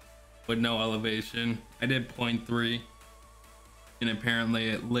 with no elevation. I did 0.3 and apparently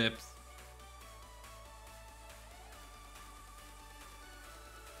it lips.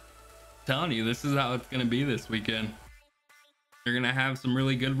 Telling you, this is how it's gonna be this weekend. You're gonna have some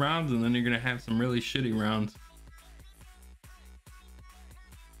really good rounds and then you're gonna have some really shitty rounds.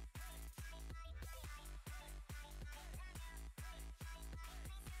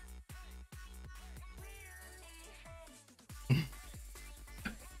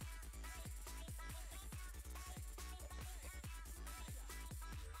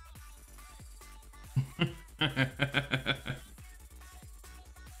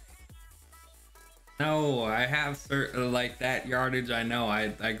 No, I have certain like that yardage. I know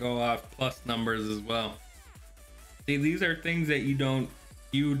I go off plus numbers as well. See, these are things that you don't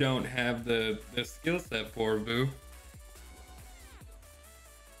have the skill set for, boo.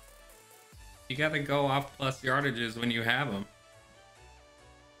 You gotta go off plus yardages when you have them.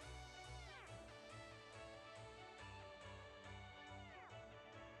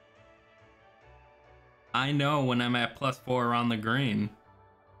 I know when I'm at +4 on the green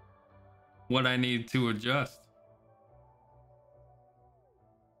what I need to adjust.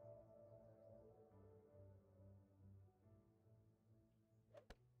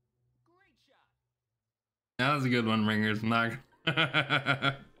 That was a good one, Ringers. I'm not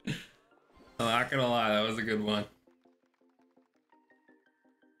I'm not gonna lie, that was a good one.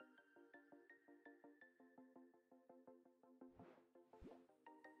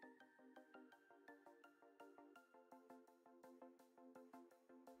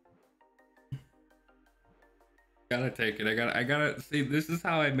 Gotta take it. I gotta see. This is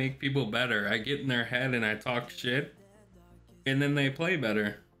how I make people better. I get in their head and I talk shit, and then they play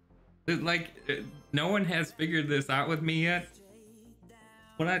better. No one has figured this out with me yet.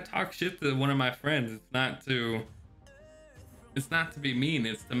 When I talk shit to one of my friends, it's not to be mean.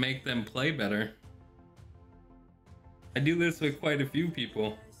 It's to make them play better. I do this with quite a few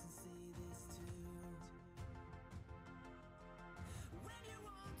people.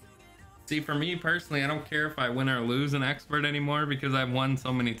 See, for me personally, I don't care if I win or lose an expert anymore because I've won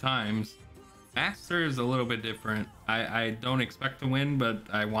so many times. Master is a little bit different. I don't expect to win, but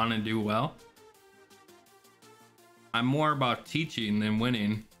I want to do well. I'm more about teaching than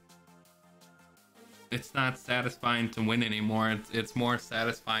winning. It's not satisfying to win anymore. It's more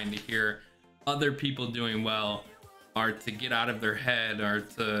satisfying to hear other people doing well, or to get out of their head, or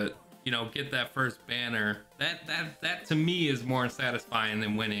to, you know, get that first banner. That to me is more satisfying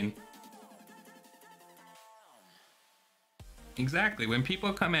than winning. Exactly. When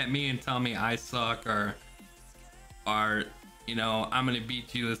people come at me and tell me I suck, or you know, I'm gonna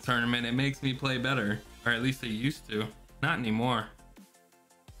beat you this tournament, it makes me play better, or at least it used to. Not anymore.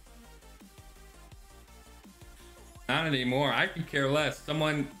 Not anymore. I could care less.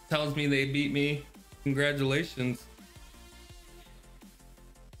 Someone tells me they beat me, congratulations.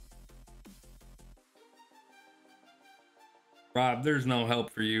 Rob, there's no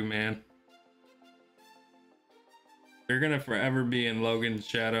help for you, man. You're gonna forever be in Logan's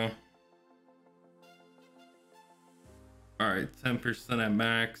shadow. All right, 10% at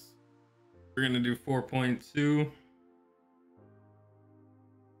max. We're gonna do 4.2.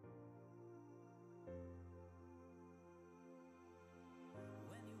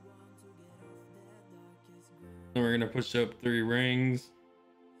 And we're gonna push up 3 rings.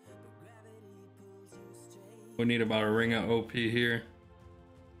 We need about a ring of OP here.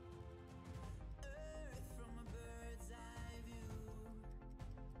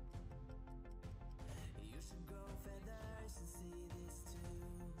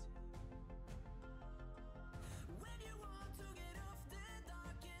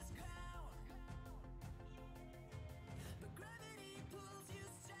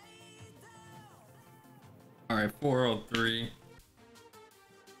 All right, 403. I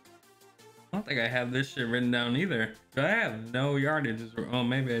don't think I have this shit written down either. I have no yardages. Oh,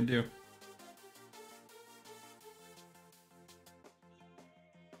 maybe I do.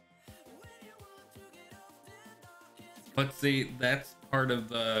 But see, that's part of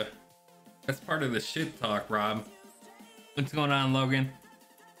the shit talk, Rob. What's going on, Logan?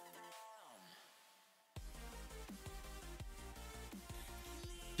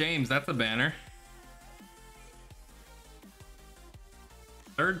 James, that's a banner.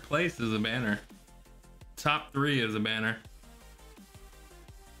 3rd place is a banner. Top 3 is a banner.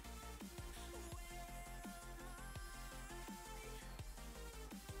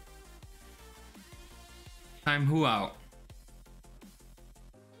 Time who out?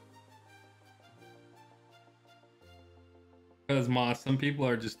 Because Moss, some people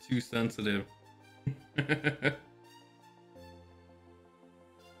are just too sensitive.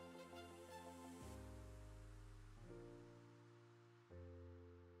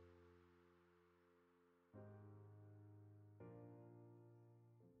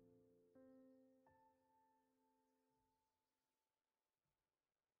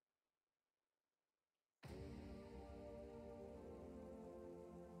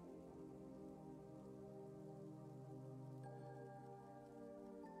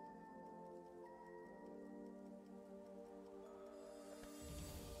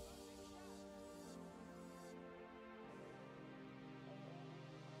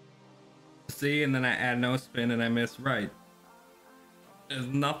 See, and then I add no spin and I miss right. There's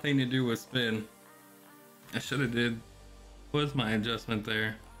nothing to do with spin. I should have did. What was my adjustment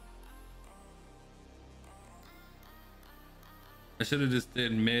there? I should have just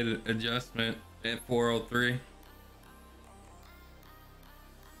did mid adjustment at 403.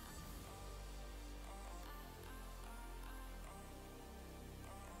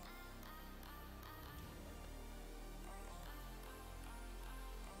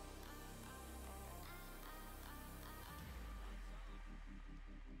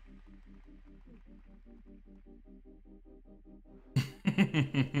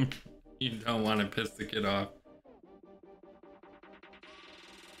 You don't want to piss the kid off.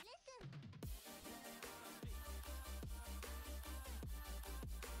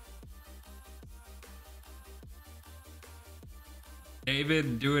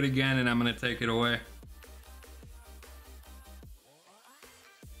 David, do it again and I'm gonna take it away.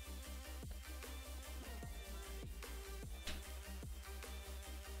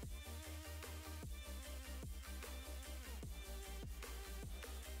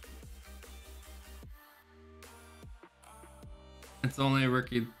 It's only a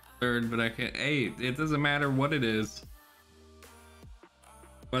rookie third, but I can't. Hey, it doesn't matter what it is.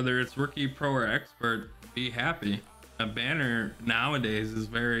 Whether it's rookie, pro, or expert, be happy. A banner nowadays is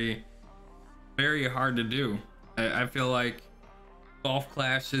very, very hard to do. I feel like Golf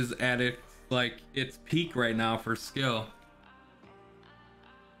Clash is at its peak right now for skill.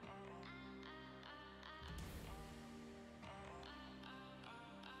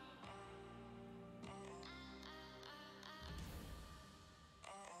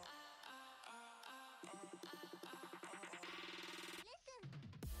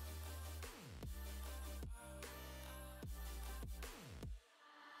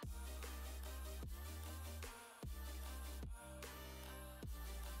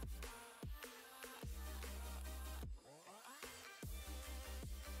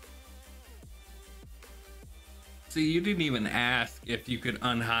 See, you didn't even ask if you could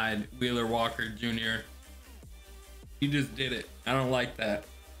unhide Wheeler Walker Jr. You just did it. I don't like that.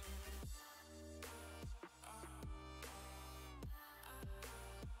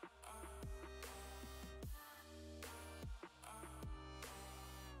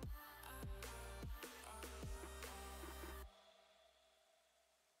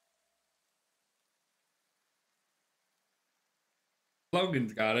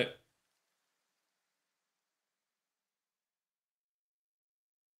 Logan's got it.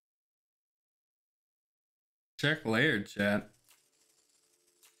 Check layered chat.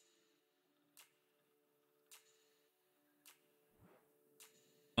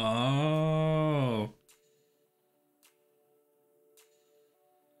 Oh.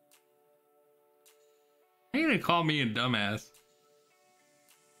 How you gonna call me a dumbass?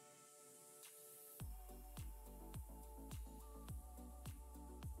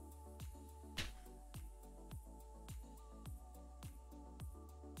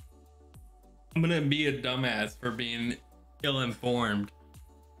 I'm gonna be a dumbass for being ill-informed.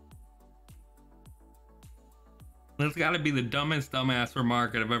 That's gotta be the dumbest dumbass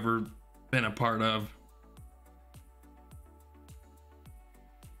remark I've ever been a part of.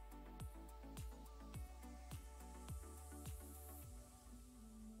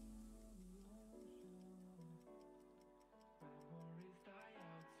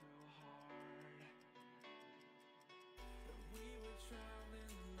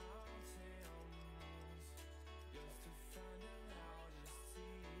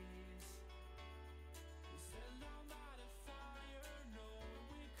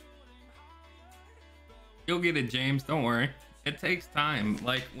 You'll get it, James. Don't worry. It takes time.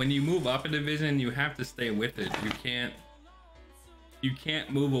 Like when you move up a division, you have to stay with it. You can't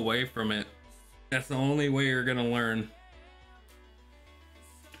move away from it. That's the only way you're gonna learn.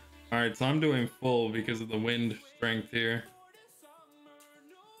 All right, so I'm doing full because of the wind strength here.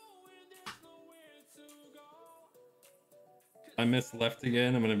 I missed left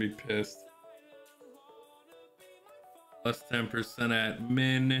again. I'm gonna be pissed. Plus 10% at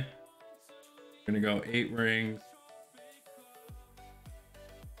min. We're gonna go 8 rings.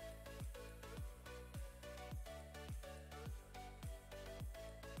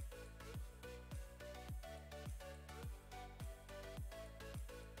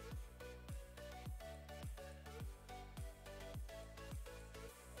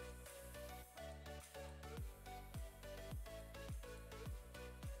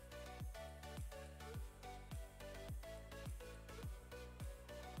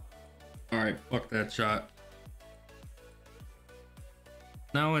 All right, fuck that shot.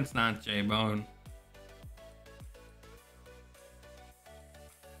 No, it's not J-Bone.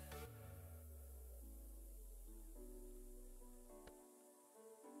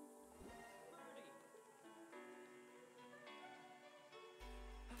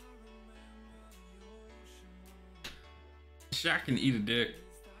 Shaq can eat a dick.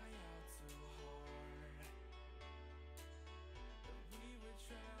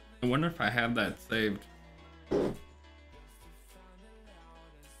 I wonder if I have that saved.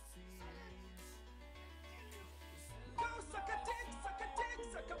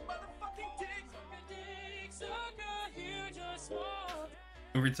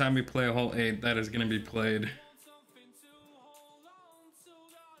 Every time we play a whole 8, that is going to be played.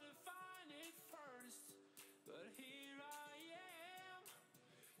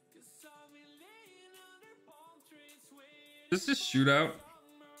 This is shootout.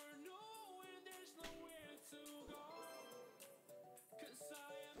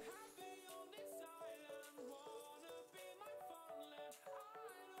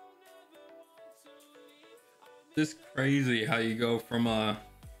 This is crazy how you go from a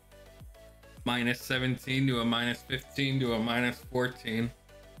minus 17 to a minus 15 to a minus 14.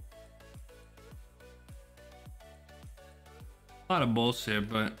 A lot of bullshit,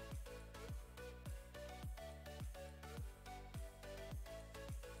 but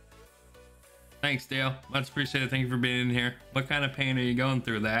thanks, Dale. Much appreciated. Thank you for being in here. What kind of pain are you going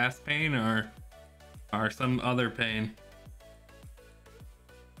through? The ass pain or some other pain?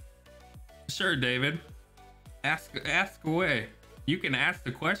 Sure, David. Ask away. You can ask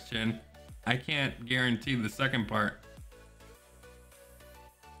the question. I can't guarantee the second part.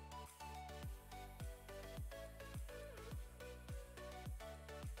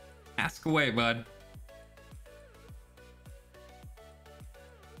 Ask away, bud.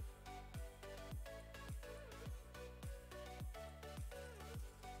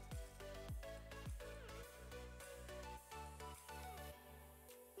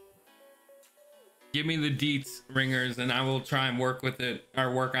 Give me the deets, ringers, and I will try and work with it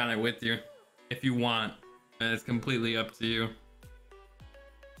or work on it with you if you want. And it's completely up to you.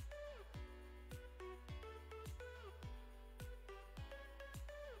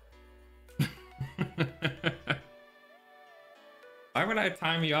 Why would I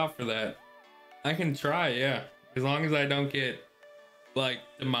time you off for that? I can try, yeah. As long as I don't get like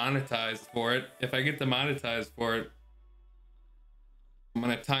demonetized for it. If I get demonetized for it, I'm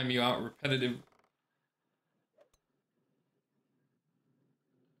gonna time you out repetitive.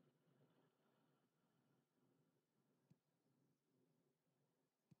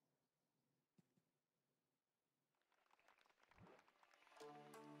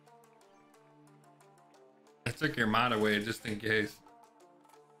 I took your mod away just in case.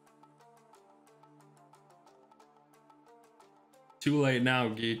 Too late now,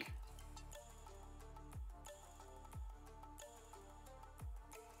 geek.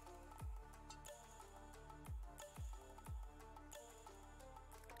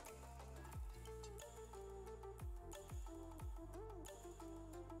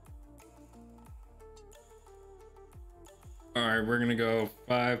 All right, we're gonna go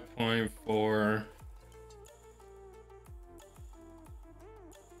 5.4.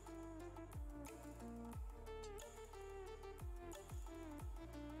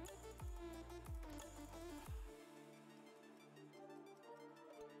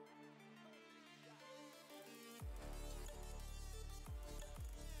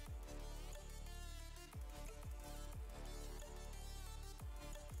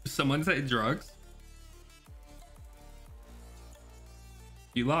 Someone say drugs?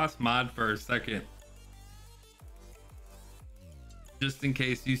 You lost mod for a second. Just in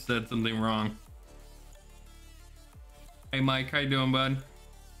case you said something wrong. Hey Mike, how you doing, bud?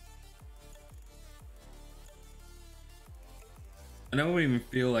 I don't even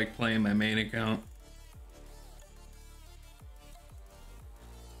feel like playing my main account.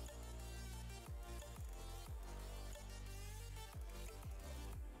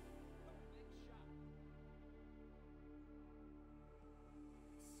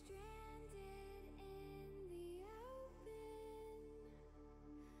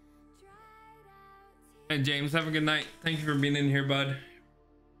 And James, have a good night. Thank you for being in here, bud.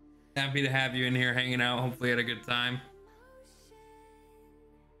 Happy to have you in here hanging out. Hopefully you had a good time.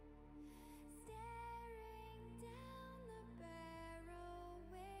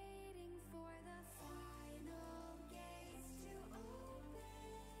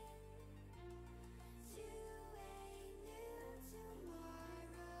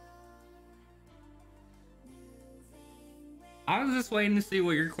 I was just waiting to see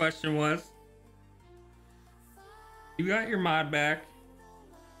what your question was. You got your mod back.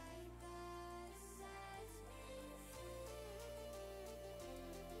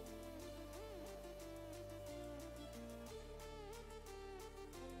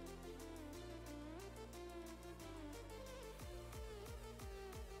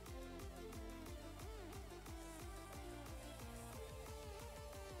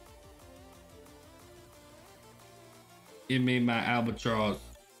 Give me my albatross.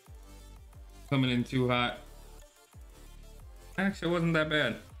 Coming in too hot. Actually, it wasn't that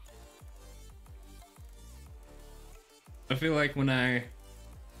bad. I feel like when I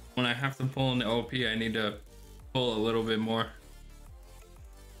have to pull in the OP, I need to pull a little bit more.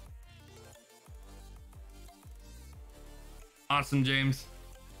 Awesome, James.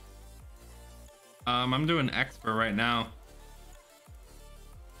 I'm doing expert right now.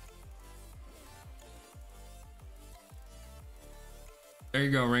 There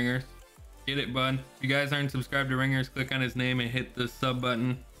you go, Ringers. Get it, bud. If you guys aren't subscribed to Ringers, click on his name and hit the sub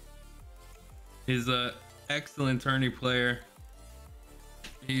button. He's a excellent tourney player.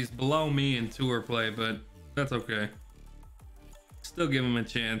 He's below me in tour play, but that's okay. Still give him a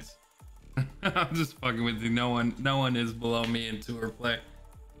chance. I'm just fucking with you. No one is below me in tour play.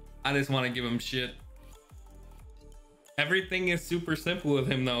 I just want to give him shit. Everything is super simple with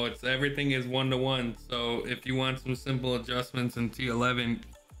him though. Everything is 1-to-1. So if you want some simple adjustments in T11,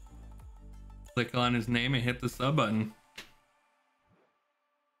 click on his name and hit the sub button.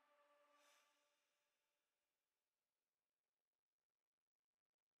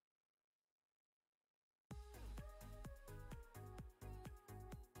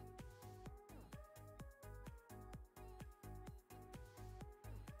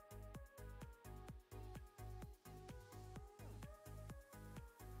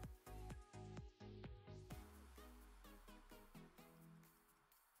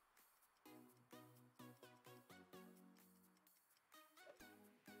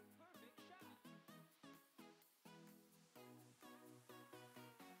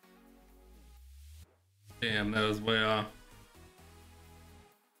 Damn, that was way off.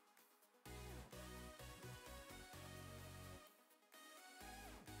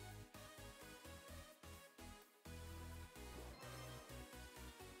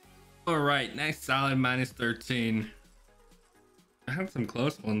 All right, nice solid -13. I had some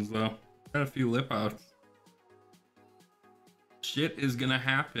close ones though. Had a few lip outs. Shit is gonna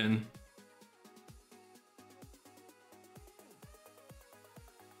happen.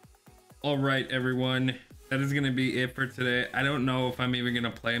 All right, everyone. That is going to be it for today. I don't know if I'm even going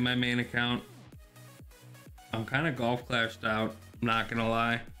to play my main account. I'm kind of golf clashed out. I'm not going to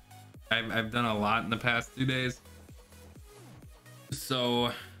lie. I've done a lot in the past 2 days.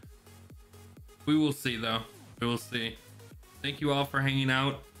 So we will see though. We will see. Thank you all for hanging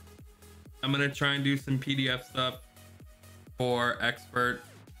out. I'm going to try and do some PDF stuff for expert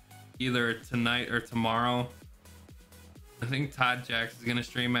either tonight or tomorrow. I think Todd Jacks is going to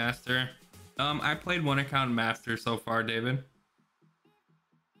stream master. I played one account master so far, David.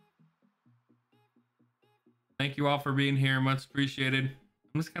 Thank you all for being here. Much appreciated.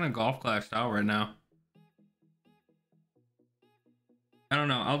 I'm just kind of golf clashed out right now. I don't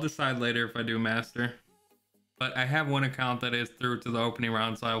know. I'll decide later if I do master. But I have one account that is through to the opening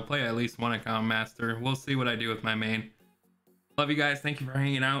round, so I will play at least one account master. We'll see what I do with my main. Love you guys. Thank you for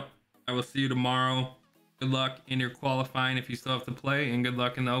hanging out. I will see you tomorrow. Good luck in your qualifying if you still have to play, and good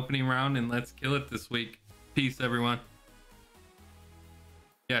luck in the opening round, and let's kill it this week. Peace, everyone.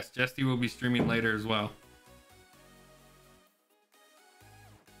 Yes, Jesty will be streaming later as well.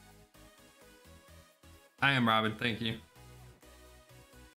 I am Robin. Thank you.